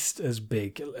least as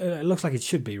big. It looks like it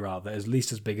should be, rather, at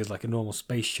least as big as like a normal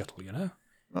space shuttle, you know?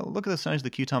 Well, look at the size of the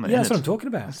Q-Tama. Yeah, that's what I'm talking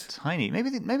about. It's tiny. Maybe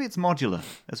it's modular,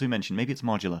 as we mentioned. Maybe it's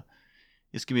modular.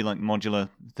 It's going to be like modular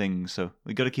things, so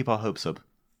we got to keep our hopes up.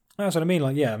 That's what I mean.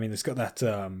 Like, yeah, I mean, it's got that...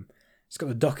 it's got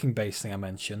the docking base thing I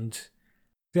mentioned.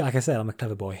 Yeah, like I said, I'm a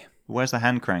clever boy. Where's the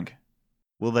hand crank?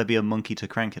 Will there be a monkey to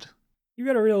crank it? You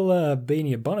got a real bee in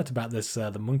your bonnet about this,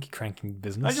 the monkey cranking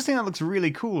business. I just think that looks really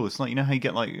cool. It's like, you know how you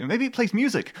get like, maybe it plays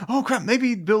music. Oh crap,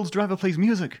 maybe Build's driver plays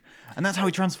music. And that's how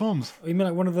he transforms. You mean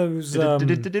like one of those... No, I'm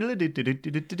talking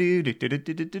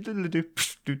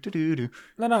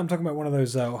about one of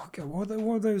those... what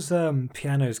are those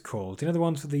pianos called? You know the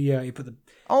ones with the... you put the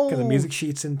music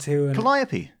sheets into... And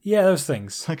Calliope. Yeah, those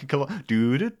things. Like a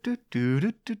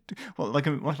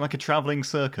What, like a travelling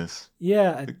circus?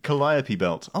 Yeah. A Calliope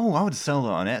belt. Oh, I would sell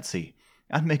that on Etsy.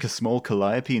 I'd make a small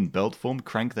Calliope in belt form,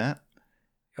 crank that.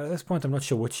 At this point, I'm not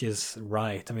sure which is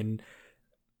right. I mean,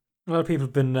 a lot of people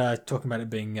have been talking about it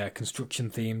being construction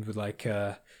themed with like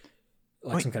some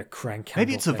kind of crank handle.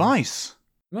 Maybe it's a vice.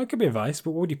 Well, it could be a vice,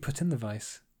 but what would you put in the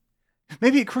vice?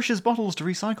 Maybe it crushes bottles to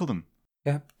recycle them.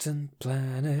 Captain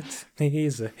Planet,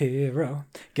 he's a hero.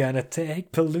 Gonna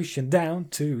take pollution down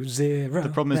to zero. The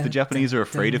problem is the Japanese are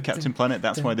afraid of Captain Planet.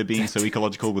 That's why they're being so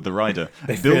ecological with the rider.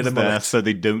 They fear Build's there so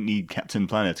they don't need Captain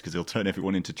Planet because he'll turn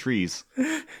everyone into trees.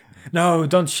 No,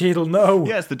 Don Cheadle, no.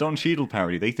 Yeah, it's the Don Cheadle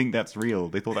parody. They think that's real.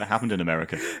 They thought that happened in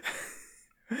America.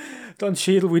 Don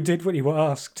Cheadle, we did what you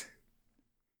asked.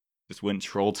 Just went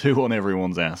Troll 2 on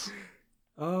everyone's ass.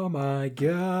 Oh my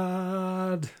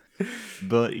god.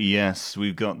 But yes,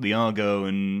 we've got the Argo,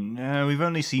 and we've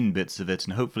only seen bits of it,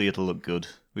 and hopefully it'll look good.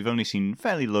 We've only seen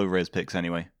fairly low-res pics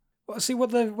anyway. Well, see what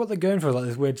they're going for, like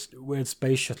this weird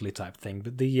space shuttle type thing.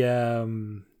 But the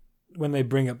when they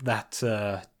bring up that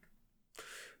I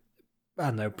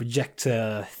don't know,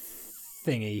 projector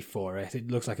thingy for it,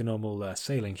 it looks like a normal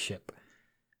sailing ship.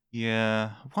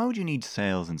 Yeah, why would you need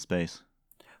sails in space?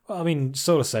 Well, I mean,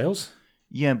 solar sails.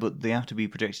 Yeah, but they have to be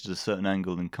projected at a certain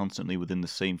angle and constantly within the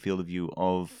same field of view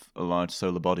of a large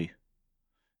solar body.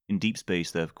 In deep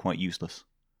space, they're quite useless.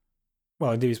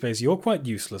 Well, in deep space, you're quite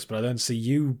useless, but I don't see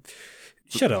you...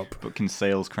 Shut up. But can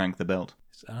sails crank the belt?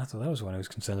 I thought that was one I was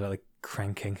concerned about, the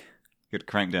cranking. Get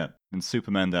cranked that, and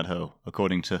Superman that hoe,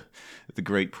 according to the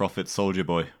great prophet Soldier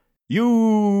Boy. You...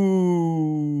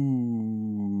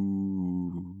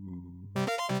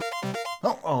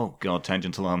 Oh god,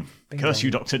 tangent alarm. Curse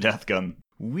you, Dr. Deathgun.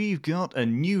 We've got a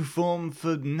new form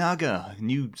for Naga,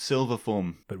 new silver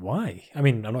form. But why? I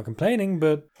mean, I'm not complaining,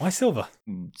 but why silver?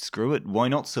 Screw it, why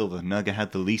not silver? Naga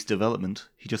had the least development.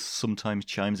 He just sometimes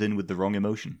chimes in with the wrong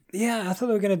emotion. Yeah, I thought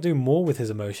they were going to do more with his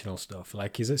emotional stuff.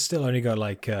 Like, is it still only got,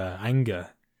 like,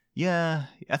 anger? Yeah,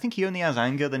 I think he only has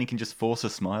anger, then he can just force a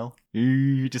smile.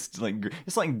 Just like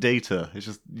it's like Data.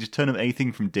 It's just turn up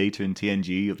anything from Data in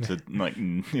TNG up to like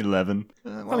 11.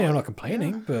 Well, I mean, I'm not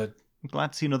complaining, but I'm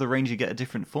glad to see another Ranger get a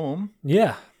different form.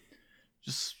 Yeah.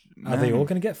 Just Are they all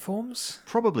going to get forms?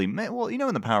 Probably. Well, you know,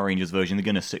 in the Power Rangers version, they're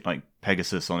going to stick like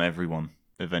Pegasus on everyone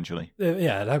eventually.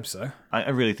 Yeah, I'd hope so. I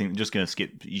really think they're just going to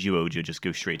skip Zyuohger, just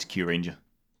go straight to Q Ranger.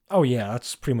 Oh yeah,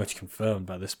 that's pretty much confirmed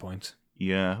by this point.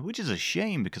 Yeah, which is a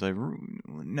shame because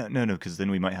no, because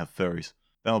then we might have furries.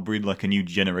 That'll breed like a new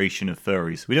generation of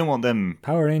furries. We don't want them.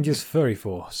 Power Rangers Furry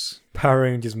Force. Power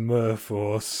Rangers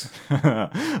Merforce.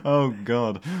 Oh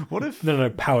God, what if? No,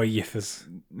 Power Yiffers.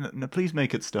 No, please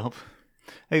make it stop.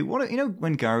 Hey, what you know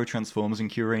when Garo transforms in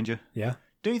Q Ranger? Yeah.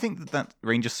 Don't you think that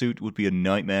Ranger suit would be a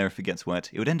nightmare if it gets wet?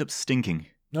 It would end up stinking.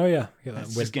 Oh yeah, get that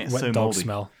It's wet, just getting wet so dog moldy.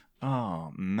 smell.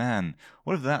 Oh man,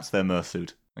 what if that's their Merc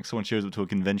suit? Like someone shows up to a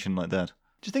convention like that.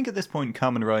 Do you think at this point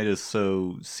Kamen Rider's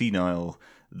so senile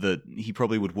that he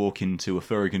probably would walk into a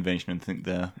furry convention and think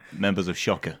they're members of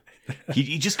Shocker?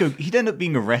 He'd end up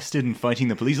being arrested and fighting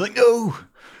the police. Like, no,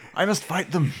 I must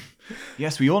fight them.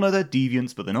 Yes, we all know they're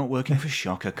deviants, but they're not working for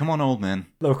Shocker. Come on, old man.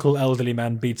 Local elderly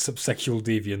man beats up sexual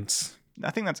deviants.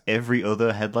 I think that's every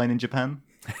other headline in Japan.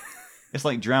 It's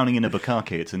like drowning in a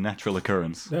bukkake. It's a natural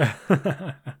occurrence.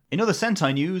 In other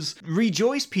Sentai news,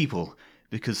 rejoice people,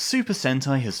 because Super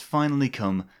Sentai has finally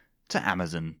come to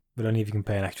Amazon. But only if you can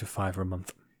pay an extra $5 a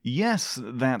month. Yes,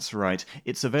 that's right.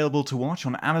 It's available to watch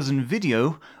on Amazon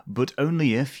Video, but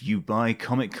only if you buy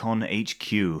Comic Con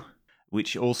HQ,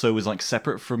 which also is like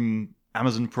separate from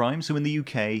Amazon Prime. So in the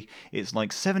UK, it's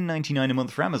like $7.99 a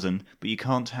month for Amazon, but you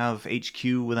can't have HQ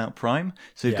without Prime.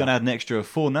 So you've got to add an extra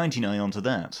 $4.99 onto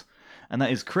that. And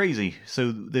that is crazy.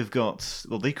 So they've got,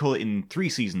 well, they call it in 3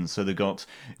 seasons. So they've got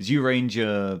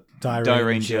Zyuranger, Dai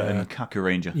Ranger, and Kaku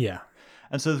Ranger. Yeah.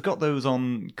 And so they've got those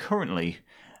on currently.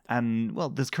 And, well,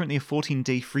 there's currently a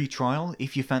 14-day free trial.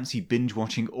 If you fancy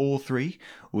binge-watching all 3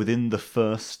 within the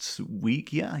first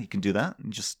week, yeah, you can do that.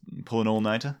 And just pull an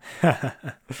all-nighter.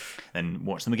 Then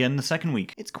watch them again the second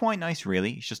week. It's quite nice,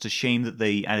 really. It's just a shame that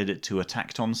they added it to a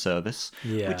tacked-on service,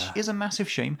 which is a massive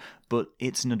shame, but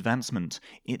it's an advancement.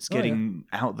 It's getting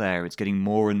out there. It's getting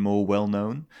more and more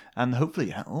well-known. And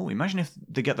hopefully, imagine if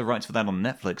they get the rights for that on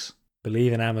Netflix.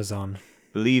 Believe in Amazon.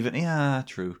 Yeah,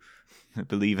 true.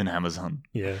 Believe in Amazon.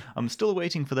 Yeah. I'm still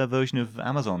waiting for their version of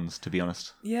Amazon's, to be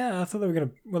honest. Yeah, I thought they were going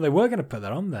to put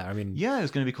that on there. I mean... Yeah, it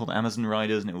was going to be called Amazon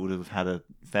Riders, and it would have had a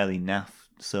fairly naff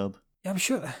sub. Yeah, I'm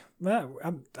sure...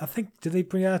 I think, did they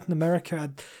bring it out in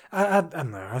America? I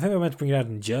don't know. I think they meant to bring it out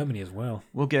in Germany as well.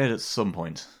 We'll get it at some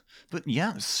point. But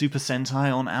yeah, Super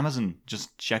Sentai on Amazon.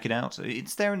 Just check it out.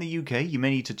 It's there in the UK. You may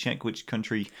need to check which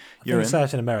country you're in. It's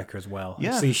out in America as well.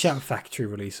 Yeah. It's the Shout Factory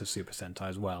release of Super Sentai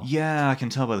as well. Yeah, I can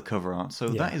tell by the cover art. So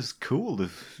that is cool.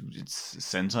 It's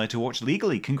Sentai to watch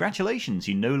legally. Congratulations.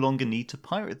 You no longer need to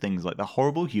pirate things like the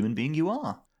horrible human being you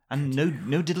are. And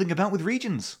no diddling about with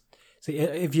regions. See,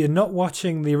 if you're not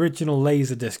watching the original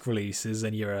Laserdisc releases,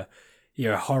 then you're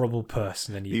a horrible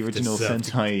person. And the original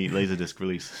Sentai Laserdisc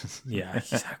releases. Yeah,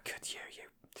 how could you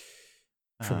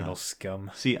criminal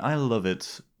scum. See, I love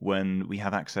it when we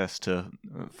have access to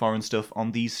foreign stuff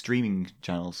on these streaming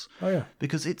channels. Oh, yeah.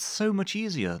 Because it's so much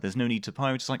easier. There's no need to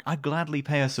pirate. It's like, I'd gladly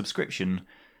pay a subscription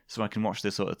so I can watch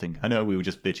this sort of thing. I know we were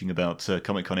just bitching about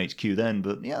Comic Con HQ then,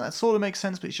 but yeah, that sort of makes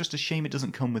sense, but it's just a shame it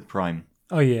doesn't come with Prime.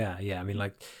 Oh, yeah. I mean,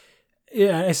 like...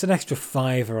 Yeah, it's an extra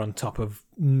 $5 on top of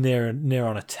near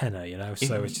on a tenner, you know.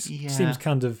 So it just seems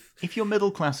kind of. If you're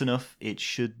middle class enough, it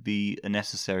should be a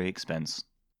necessary expense.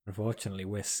 Unfortunately,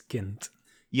 we're skint.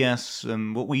 Yes,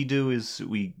 what we do is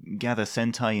we gather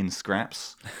Sentai in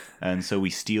scraps, and so we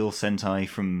steal Sentai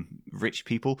from rich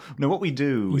people. No, what we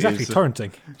do exactly,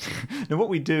 torrenting. No, what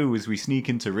we do is we sneak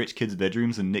into rich kids'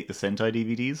 bedrooms and nick the Sentai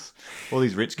DVDs. All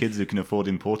these rich kids who can afford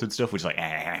imported stuff, which is like,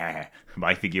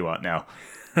 my figure art now.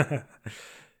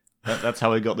 That's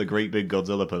how I got the great big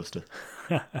Godzilla poster.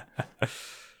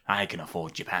 I can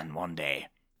afford Japan one day.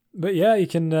 But yeah, you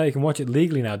can watch it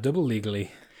legally now, double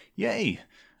legally. Yay!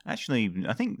 Actually,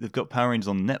 I think they've got Power Rangers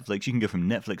on Netflix. You can go from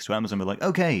Netflix to Amazon. But like,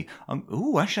 okay,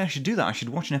 actually, I should do that. I should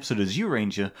watch an episode of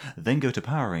Zyuranger, then go to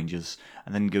Power Rangers,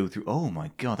 and then go through. Oh my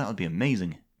god, that would be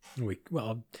amazing. We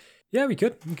could. Yeah, we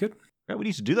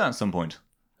need to do that at some point.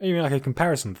 You mean like a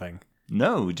comparison thing?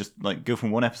 No, just like go from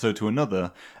one episode to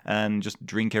another and just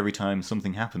drink every time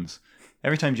something happens.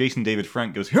 Every time Jason David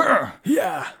Frank goes, "Hurr!"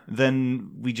 Yeah,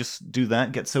 then we just do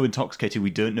that, get so intoxicated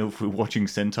we don't know if we're watching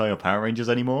Sentai or Power Rangers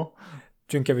anymore.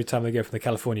 Drink every time they go from the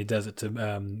California desert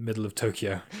to middle of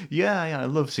Tokyo. Yeah, I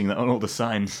love seeing that on all the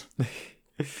signs.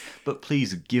 But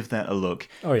please give that a look.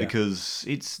 Oh, yeah. Because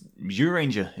it's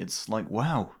Zyuranger. It's like,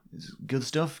 wow, it's good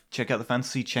stuff. Check out the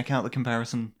fantasy, check out the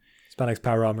comparison. Spanx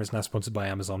Power Armor is now sponsored by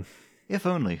Amazon. If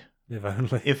only.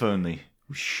 If only.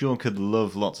 We sure could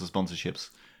love lots of sponsorships.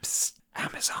 Psst,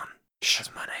 Amazon. Has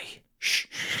money. Shh.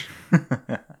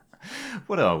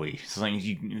 What are we? It's like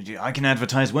I can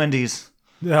advertise Wendy's.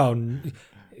 Oh,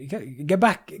 get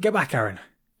back, Aaron.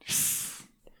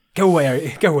 Go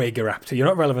away, Garaptor. You're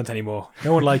not relevant anymore.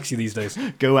 No one likes you these days.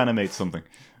 Go animate something.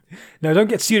 No, don't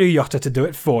get Pseudo Yotta to do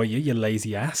it for you, you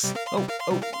lazy ass.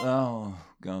 Oh,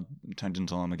 God,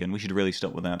 tangent alarm again. We should really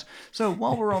stop with that. So,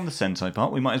 while we're on the Sentai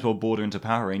part, we might as well border into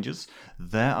Power Rangers.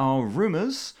 There are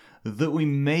rumours that we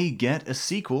may get a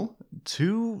sequel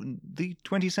to the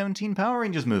 2017 Power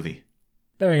Rangers movie.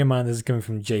 Bearing in mind this is coming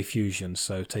from J Fusion,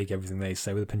 so take everything they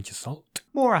say with a pinch of salt.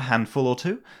 More a handful or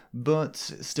two, but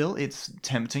still, it's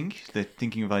tempting. They're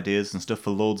thinking of ideas and stuff for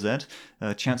Lord Zed,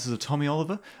 chances of Tommy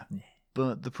Oliver.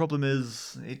 But the problem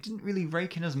is, it didn't really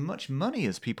rake in as much money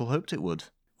as people hoped it would.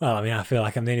 Well, I mean, I feel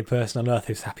like I'm the only person on Earth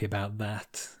who's happy about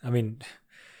that. I mean,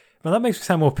 well, that makes me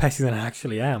sound more petty than I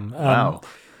actually am. Wow.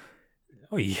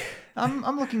 Oy.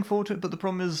 I'm looking forward to it, but the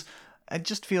problem is, I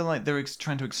just feel like they're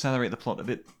trying to accelerate the plot a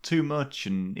bit too much,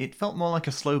 and it felt more like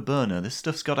a slow burner. This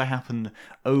stuff's got to happen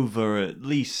over at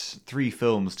least 3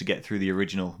 films to get through the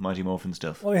original Mighty Morphin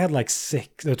stuff. Well, they had like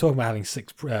 6. They were talking about having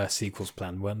 6 sequels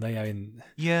planned, weren't they? I mean,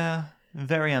 yeah,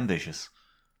 very ambitious.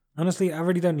 Honestly, I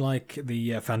really don't like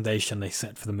the foundation they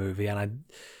set for the movie, and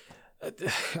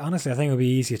honestly, I think it would be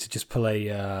easier to just pull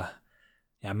a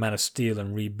Man of Steel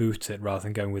and reboot it rather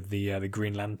than going with the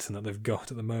Green Lantern that they've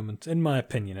got at the moment. In my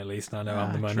opinion, at least. I know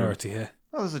I'm the minority here.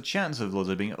 Well, there's a chance of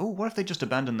Lords being, what if they just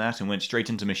abandoned that and went straight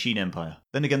into Machine Empire?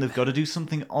 Then again, they've got to do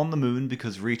something on the moon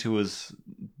because Rita was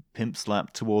pimp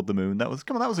slapped toward the moon. That was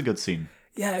a good scene.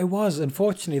 Yeah, it was.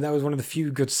 Unfortunately, that was one of the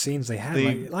few good scenes they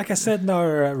had. Like I said in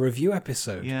our review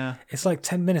episode, it's like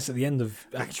 10 minutes at the end of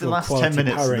actual the last quality 10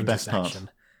 minutes Power is the Rangers best part. action.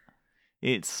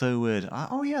 It's so weird. The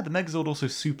Megazord also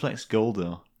suplexed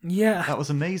Goldar. Yeah. That was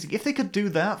amazing. If they could do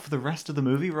that for the rest of the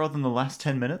movie rather than the last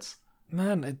 10 minutes.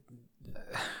 Man,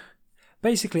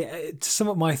 basically, to sum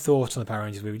up my thoughts on the Power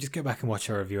Rangers movie, just go back and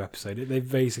watch our review episode.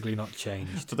 They've basically not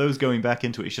changed. For those going back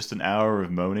into it, it's just an hour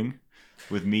of moaning,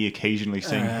 with me occasionally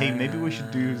saying, hey, maybe we should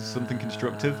do something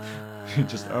constructive.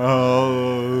 Just,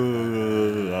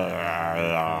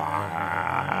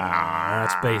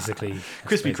 That's basically...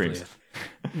 Krispy Kremes.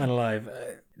 Man alive.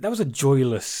 That was a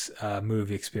joyless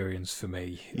movie experience for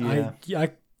me. Yeah.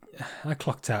 I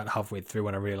clocked out halfway through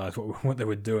when I realised what they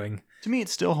were doing. To me, it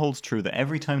still holds true that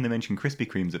every time they mention Krispy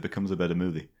Kremes, it becomes a better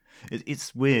movie.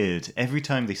 It's weird. Every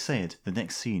time they say it, the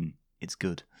next scene, it's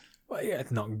good. Well, yeah,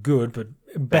 it's not good, but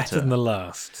better than the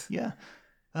last. Yeah.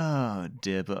 Oh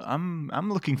dear, but I'm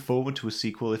looking forward to a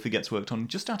sequel if it gets worked on,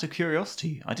 just out of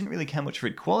curiosity. I didn't really care much for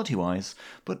it quality-wise,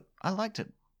 but I liked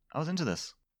it. I was into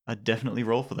this. I'd definitely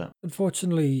roll for that.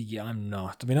 Unfortunately, yeah, I'm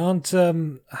not. I mean, I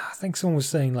think someone was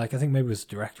saying, I think maybe it was the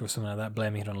director or something like that,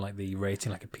 blaming it on, the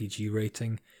rating, a PG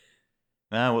rating.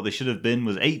 What they should have been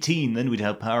was 18, then we'd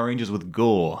have Power Rangers with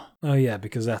gore. Oh yeah,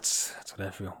 because that's what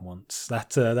everyone wants.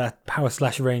 That Power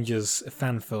Slash Rangers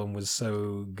fan film was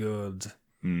so good.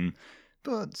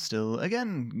 But still,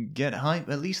 again, get hype.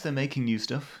 At least they're making new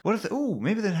stuff. What if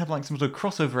maybe they'd have some sort of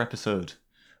crossover episode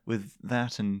with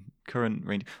that and current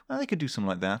Ranger. Well, they could do something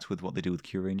like that with what they do with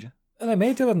Q Ranger. And they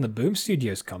made it on the Boom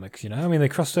Studios comics, I mean, they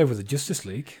crossed over with the Justice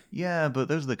League. Yeah, but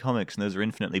those are the comics, and those are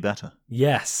infinitely better.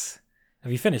 Yes.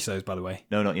 Have you finished those, by the way?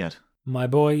 No, not yet. My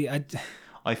boy,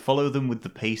 I follow them with the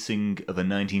pacing of a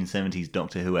 1970s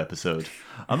Doctor Who episode.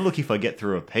 I'm lucky if I get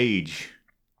through a page.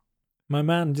 My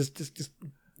man, just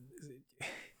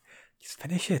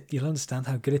finish it. You'll understand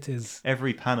how good it is.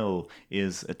 Every panel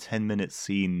is a 10-minute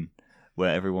scene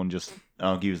where everyone just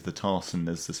argues the toss and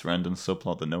there's this random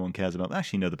subplot that no one cares about.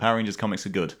 Actually, no, the Power Rangers comics are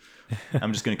good.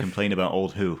 I'm just going to complain about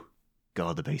old Who.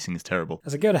 God, the pacing is terrible.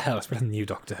 As I go to hell, it's better than new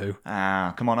Doctor Who.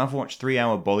 Come on, I've watched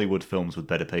 3-hour Bollywood films with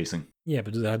better pacing. Yeah,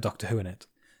 but does it have Doctor Who in it?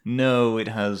 No, it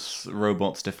has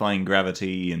robots defying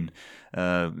gravity and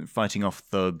fighting off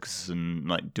thugs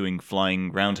and doing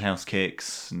flying roundhouse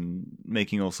kicks and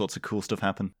making all sorts of cool stuff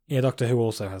happen. Yeah, Doctor Who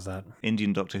also has that.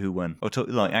 Indian Doctor Who when? Or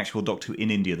actual Doctor Who in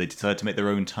India, they decided to make their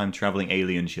own time-travelling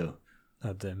alien show.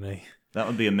 Oh, dear me. That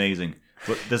would be amazing.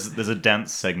 But there's a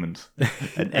dance segment.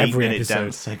 An Every 8-minute episode.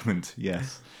 dance segment,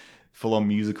 yes. Full-on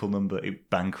musical number.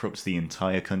 It bankrupts the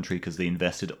entire country because they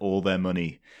invested all their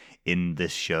money in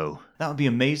this show. That would be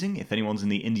amazing. If anyone's in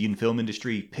the Indian film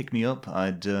industry, pick me up.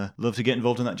 I'd love to get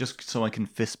involved in that just so I can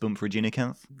fist bump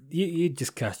Rajinikanth. You'd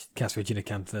just cast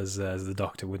Rajinikanth as the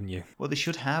Doctor, wouldn't you? What they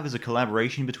should have is a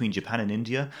collaboration between Japan and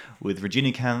India with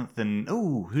Rajinikanth and,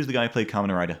 who's the guy who played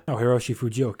Kamen Rider? Oh, Hiroshi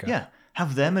Fujioka. Yeah.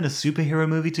 Have them in a superhero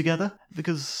movie together?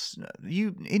 Because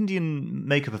Indian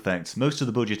makeup effects, most of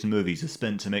the budget in movies is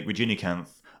spent to make Rajinikanth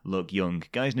look young.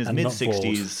 Guy's in his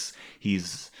mid-60s,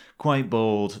 he's quite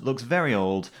bald, looks very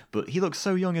old, but he looks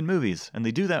so young in movies. And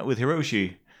they do that with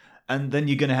Hiroshi. And then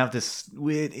you're going to have this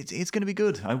weird... It's going to be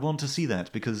good. I want to see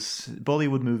that, because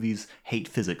Bollywood movies hate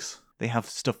physics. They have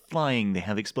stuff flying, they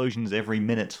have explosions every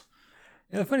minute.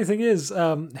 Yeah, the funny thing is,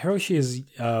 Hiroshi is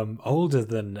older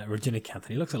than Regina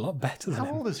Anthony. He looks a lot better than How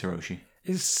him. old is Hiroshi?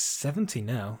 He's 70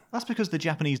 now. That's because the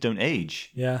Japanese don't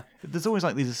age. Yeah. There's always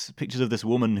like these pictures of this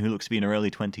woman who looks to be in her early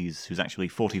 20s, who's actually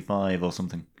 45 or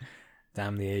something.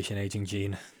 Damn the Asian aging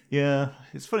gene. Yeah,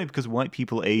 it's funny because white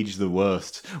people age the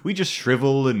worst. We just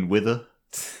shrivel and wither.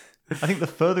 I think the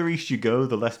further east you go,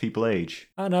 the less people age.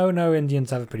 Oh, no,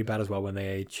 Indians have it pretty bad as well when they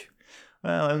age.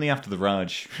 Well, only after the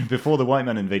Raj. Before the white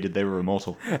man invaded, they were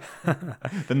immortal.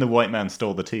 Then the white man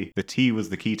stole the tea. The tea was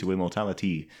the key to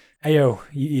immortality. Ayo,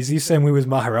 is he saying we was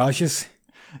Maharajas?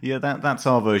 Yeah, that's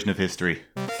our version of history.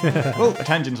 Oh, a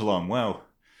tangent along. Wow.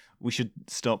 We should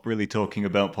stop really talking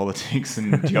about politics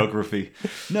and geography.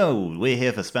 No, we're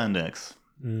here for spandex.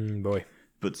 Boy.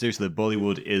 But seriously,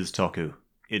 Bollywood is toku.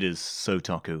 It is so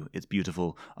toku. It's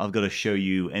beautiful. I've got to show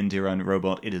you Endiran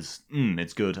Robot. It is,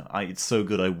 it's good. It's so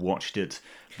good I watched it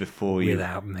before you.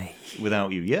 Without me.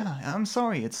 Without you. Yeah, I'm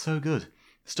sorry. It's so good.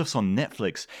 Stuff's on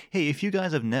Netflix. Hey, if you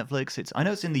guys have Netflix, I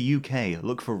know it's in the UK.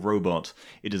 Look for Robot.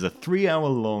 It is a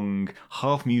 3-hour-long,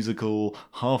 half musical,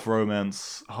 half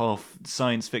romance, half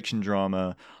science fiction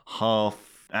drama,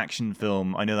 half action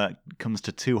film. I know that comes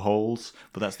to 2 holes,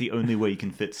 but that's the only way you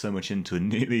can fit so much into a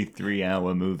nearly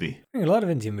 3-hour movie. A lot of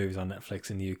Indian movies on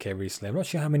Netflix in the UK recently. I'm not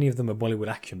sure how many of them are Bollywood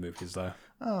action movies, though.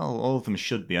 Oh, all of them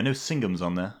should be. I know Singham's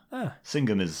on there.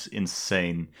 Singham is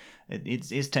insane.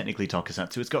 It's technically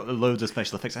tokusatsu. It's got loads of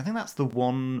special effects. I think that's the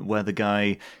one where the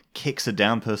guy kicks a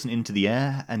down person into the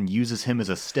air and uses him as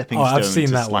a stepping stone to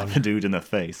slap a dude in the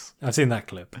face. I've seen that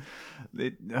clip.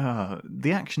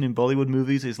 The action in Bollywood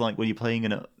movies is like when you're playing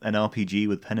an RPG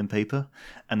with pen and paper,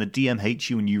 and the DM hates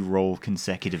you and you roll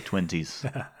consecutive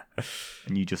 20s.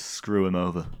 And you just screw him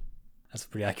over. That's a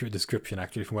pretty accurate description,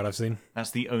 actually, from what I've seen.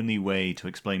 That's the only way to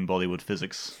explain Bollywood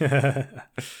physics.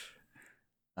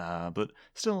 But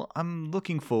still, I'm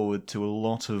looking forward to a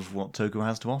lot of what Toku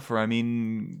has to offer. I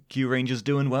mean, Q Ranger's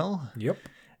doing well. Yep.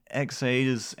 X8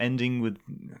 is ending with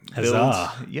Build.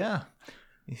 Huzzah. Yeah.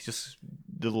 It's just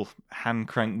little hand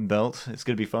crank belt. It's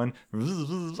going to be fun.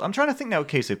 I'm trying to think now.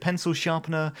 Okay, so pencil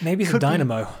sharpener. Maybe it's a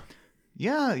dynamo.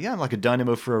 Yeah, like a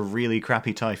dynamo for a really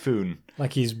crappy typhoon.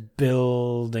 Like he's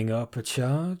building up a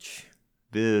charge?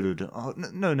 Build. Oh,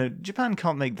 no. Japan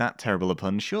can't make that terrible a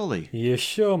pun, surely. You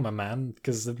sure, my man?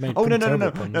 Because they've made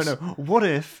no. puns. What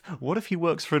if he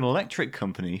works for an electric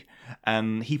company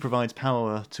and he provides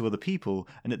power to other people,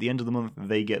 and at the end of the month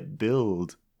they get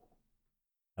billed?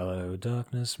 Hello,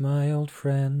 darkness, my old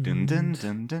friend. Dun, dun,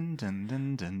 dun, dun, dun,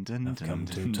 dun, dun, dun, I've come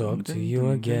to dun, talk dun, to dun, you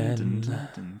dun, again. dun,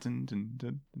 dun, dun, dun,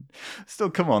 dun.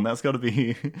 Still, come on, that's got to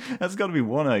be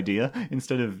one idea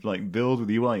instead of like build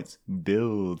with UI. It's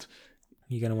build.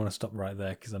 You're gonna want to stop right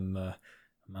there because I'm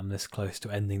this close to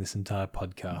ending this entire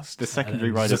podcast. The secondary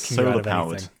rider's solar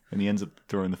powered, and he ends up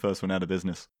throwing the first one out of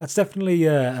business. That's definitely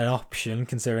an option,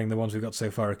 considering the ones we've got so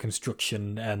far are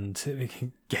construction and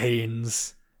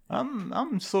gains.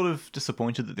 I'm sort of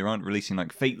disappointed that they aren't releasing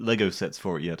like fake Lego sets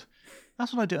for it yet.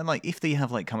 That's what I do. And like, if they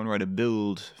have like Kamen Rider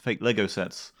Build fake Lego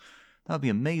sets, that would be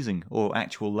amazing. Or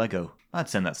actual Lego. I'd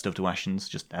send that stuff to Ashens,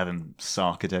 just have him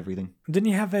sark at everything. Didn't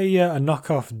you have a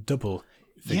knockoff double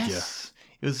figure? Yes.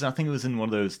 I think it was in one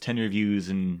of those 10 reviews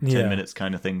in 10 minutes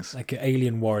kind of things. Like an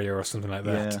Alien Warrior or something like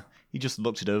that. Yeah. He just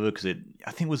looked it over because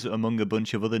I think it was among a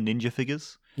bunch of other ninja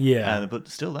figures. Yeah. But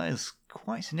still, that is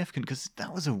quite significant because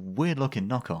that was a weird looking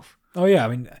knockoff. Oh, yeah. I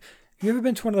mean, have you ever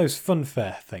been to one of those fun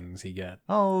fair things you get?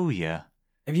 Oh, yeah.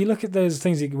 If you look at those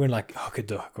things you can win, like Hook a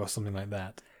Duck or something like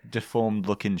that. Deformed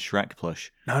looking Shrek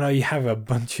plush. No, you have a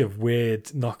bunch of weird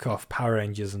knockoff Power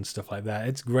Rangers and stuff like that.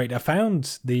 It's great. I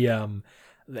found the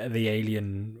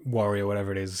Alien Warrior,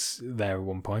 whatever it is, there at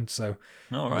one point. So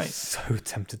all right. I was so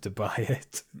tempted to buy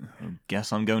it.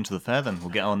 Guess I'm going to the fair then. We'll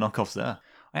get our knockoffs there.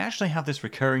 I actually have this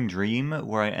recurring dream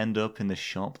where I end up in this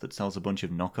shop that sells a bunch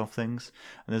of knockoff things,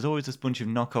 and there's always this bunch of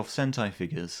knockoff Sentai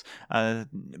figures,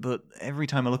 but every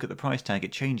time I look at the price tag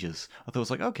it changes. I thought it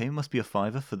was like, okay, it must be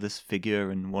 $5 for this figure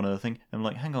and one other thing, and I'm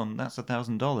like, hang on, that's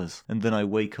 $1,000. And then I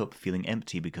wake up feeling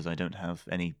empty because I don't have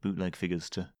any bootleg figures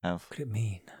to have. What could it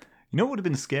mean? You know what would have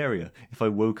been scarier? If I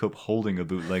woke up holding a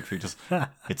bootleg figure, just,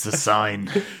 it's a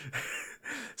sign.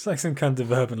 It's like some kind of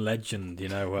urban legend,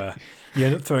 where you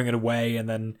end up throwing it away, and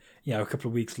then a couple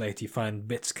of weeks later you find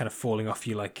bits kind of falling off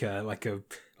you like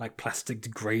plastic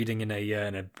degrading in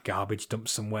a garbage dump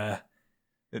somewhere.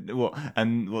 Then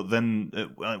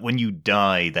when you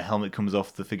die, the helmet comes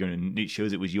off the figure and it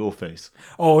shows it was your face.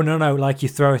 Oh no! Like you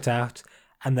throw it out,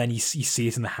 and then you see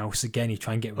it in the house again. You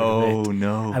try and get rid of it. Oh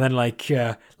no! And then like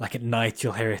at night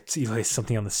you'll hear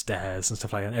something on the stairs and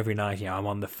stuff like that. And every night, I'm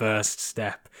on the first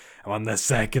step, I'm on the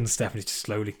second step, and it's just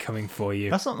slowly coming for you.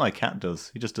 That's what my cat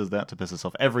does. He just does that to piss us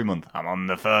off every month. I'm on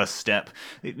the first step.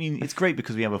 I mean, it's great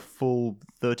because we have a full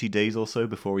 30 days or so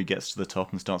before he gets to the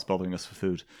top and starts bothering us for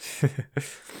food.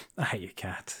 I hate your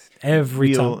cat.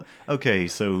 Every time. Okay,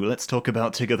 so let's talk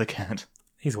about Tigger the cat.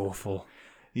 He's awful.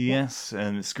 Yes,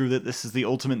 and screw that. This is the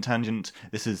ultimate tangent.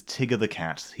 This is Tigger the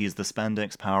cat. He's the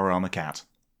spandex power armor cat.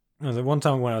 One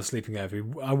time when I was sleeping over,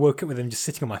 I woke up with him just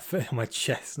sitting on my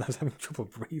chest, and I was having trouble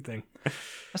breathing.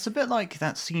 That's a bit like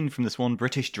that scene from this one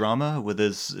British drama where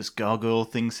there's this gargoyle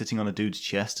thing sitting on a dude's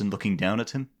chest and looking down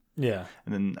at him. Yeah.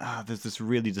 And then there's this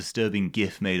really disturbing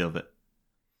gif made of it.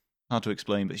 Hard to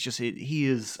explain, but it's just he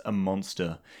is a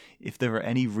monster. If there are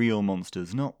any real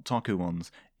monsters, not Taku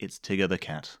ones, it's Tigger the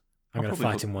cat. I'm going to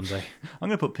fight him one day. I'm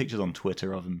going to put pictures on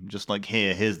Twitter of him, just like,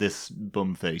 here's this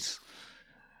bum face.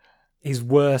 He's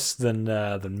worse than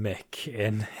Mick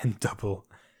in Double.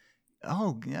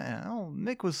 Oh, yeah. Oh,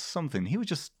 Mick was something. He was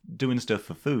just doing stuff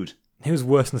for food. He was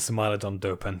worse than the Smilodon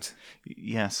Dopant.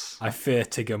 Yes. I fear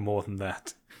Tigger more than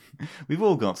that. We've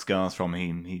all got scars from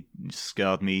him. He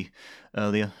scarred me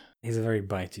earlier. He's a very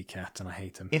bitey cat, and I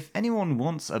hate him. If anyone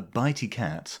wants a bitey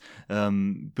cat,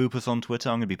 boop us on Twitter.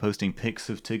 I'm going to be posting pics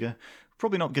of Tigger.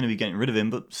 Probably not going to be getting rid of him,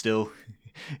 but still,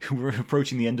 we're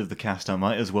approaching the end of the cast. I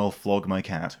might as well flog my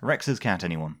cat. Rex's cat,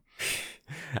 anyone?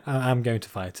 I'm going to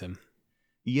fight him.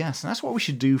 Yes, that's what we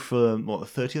should do for, the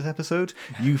 30th episode?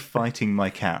 You fighting my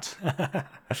cat.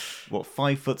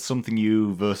 5 foot something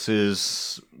you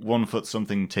versus 1 foot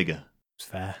something Tigger. It's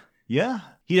fair. Yeah,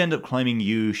 he'd end up climbing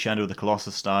you Shadow of the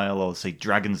Colossus style, or say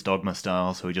Dragon's Dogma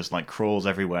style, so he just crawls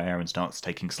everywhere and starts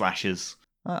taking slashes.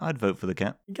 I'd vote for the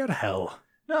cat. Go to hell.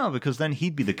 No, because then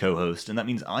he'd be the co-host, and that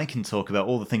means I can talk about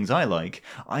all the things I like.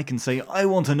 I can say, I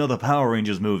want another Power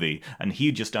Rangers movie, and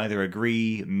he'd just either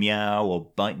agree, meow,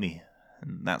 or bite me.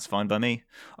 And that's fine by me.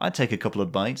 I'd take a couple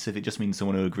of bites if it just means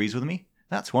someone who agrees with me.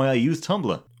 That's why I use Tumblr.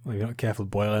 Well, if you're not careful,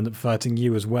 boy, I'll end up fighting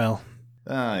you as well.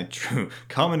 True.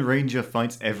 Kamen Ranger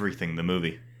fights everything, the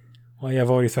movie. Well, yeah, I've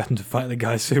already threatened to fight the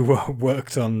guys who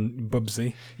worked on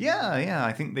Bubsy. Yeah,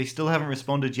 I think they still haven't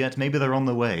responded yet. Maybe they're on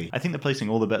the way. I think they're placing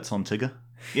all the bets on Tigger.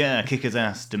 Yeah, kick his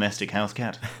ass, domestic house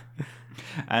cat.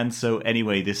 And so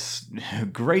anyway, this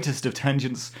greatest of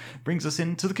tangents brings us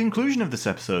into the conclusion of this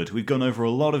episode. We've gone over a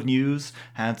lot of news,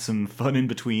 had some fun in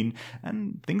between,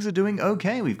 and things are doing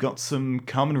okay. We've got some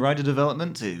Kamen Rider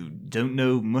development who don't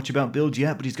know much about Build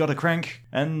yet, but he's got a crank,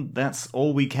 and that's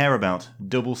all we care about.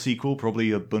 Double sequel,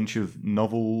 probably a bunch of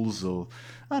novels, or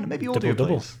I don't know, maybe audio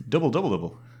plays. Double.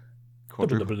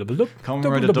 Quadruple. Double.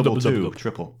 Kamen Rider Double 2,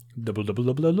 triple. Double.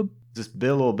 Is this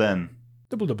Bill or Ben?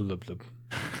 Double.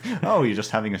 Oh, you're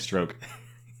just having a stroke.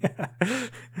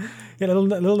 Yeah, little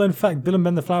known fact, Bill and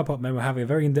Ben the Flower Pot Men were having a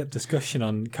very in-depth discussion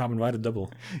on Kamen Rider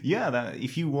Double. Yeah,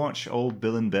 if you watch old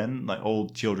Bill and Ben,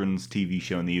 old children's TV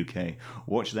show in the UK,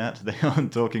 watch that. They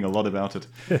aren't talking a lot about it.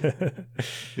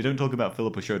 They don't talk about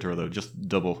Philippa Shotaro, though, just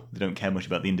Double. They don't care much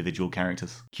about the individual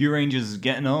characters. Q-Ranger's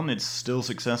getting on, it's still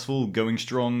successful, going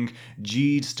strong.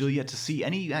 Geed, still yet to see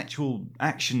any actual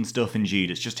action stuff in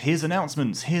Geed. It's just, here's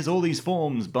announcements, here's all these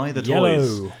forms, buy the toys.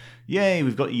 Yellow. Yay,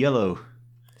 we've got Yellow.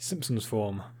 Simpsons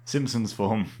form.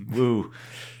 Woo.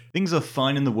 Things are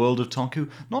fine in the world of Taku.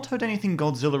 Not heard anything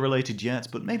Godzilla related yet,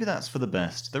 but maybe that's for the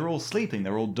best. They're all sleeping,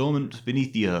 they're all dormant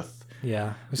beneath the earth.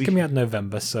 Yeah, it's coming out in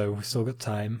November, so we've still got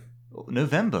time.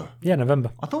 November? Yeah,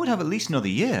 November. I thought we'd have at least another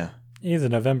year. Either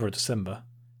November or December.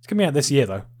 It's coming out this year,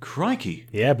 though. Crikey.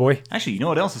 Yeah, boy. Actually, you know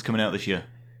what else is coming out this year?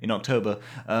 In October,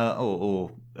 or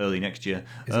early next year.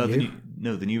 The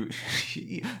new.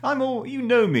 You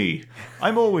know me.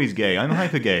 I'm always gay. I'm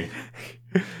hyper gay.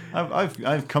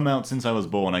 I've come out since I was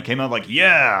born. I came out like,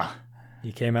 yeah.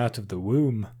 You came out of the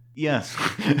womb. Yes.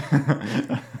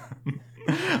 I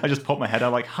just popped my head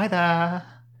out like, hi there.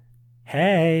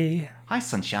 Hey. Hi,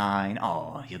 sunshine.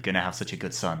 Oh, you're gonna have such a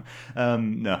good son.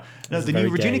 No, the very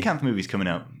new Regina gay. Camp movie's coming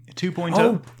out. 2.0.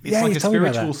 Oh, It's yeah, like you a told me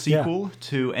about spiritual that. sequel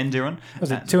to Endiron.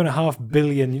 Was it 2.5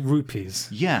 billion rupees?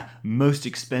 Yeah, most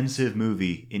expensive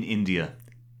movie in India.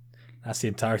 That's the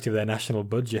entirety of their national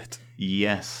budget.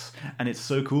 Yes, and it's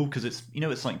so cool because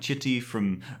it's like Chitty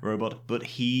from Robot, but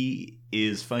he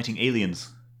is fighting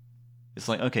aliens. It's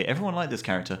like, okay, everyone liked this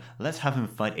character. Let's have him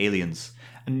fight aliens.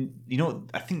 And you know what?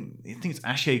 I think it's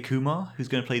Akshay Kumar who's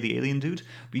going to play the alien dude.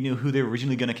 But you know who they're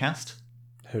originally going to cast?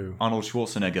 Who? Arnold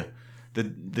Schwarzenegger.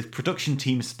 the production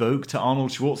team spoke to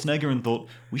Arnold Schwarzenegger and thought,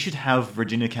 we should have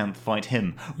Rajinikanth fight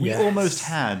him. We Yes. almost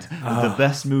had the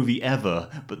best movie ever,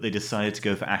 but they decided to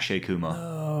go for Akshay Kumar.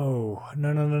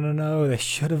 No. They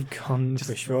should have gone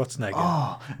for Schwarzenegger.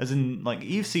 Oh, as in, like,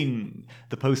 you've seen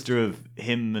the poster of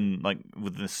him and, like,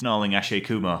 with the snarling Akshay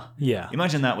Kumar. Yeah.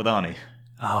 Imagine that with Arnie.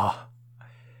 Ah.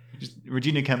 Just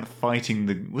Rajinikanth fighting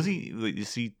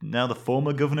is he now the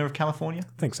former governor of California?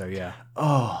 I think so, yeah.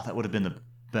 Oh, that would have been the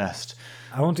best.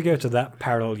 I want to go to that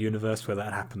parallel universe where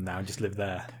that happened now and just live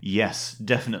there. Yes,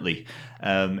 definitely.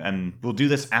 And we'll do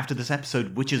this after this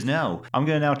episode, which is now. I'm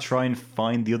going to now try and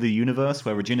find the other universe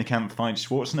where Rajinikanth fights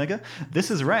Schwarzenegger.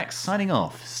 This is Rex, signing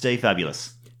off. Stay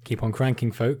fabulous. Keep on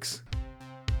cranking, folks.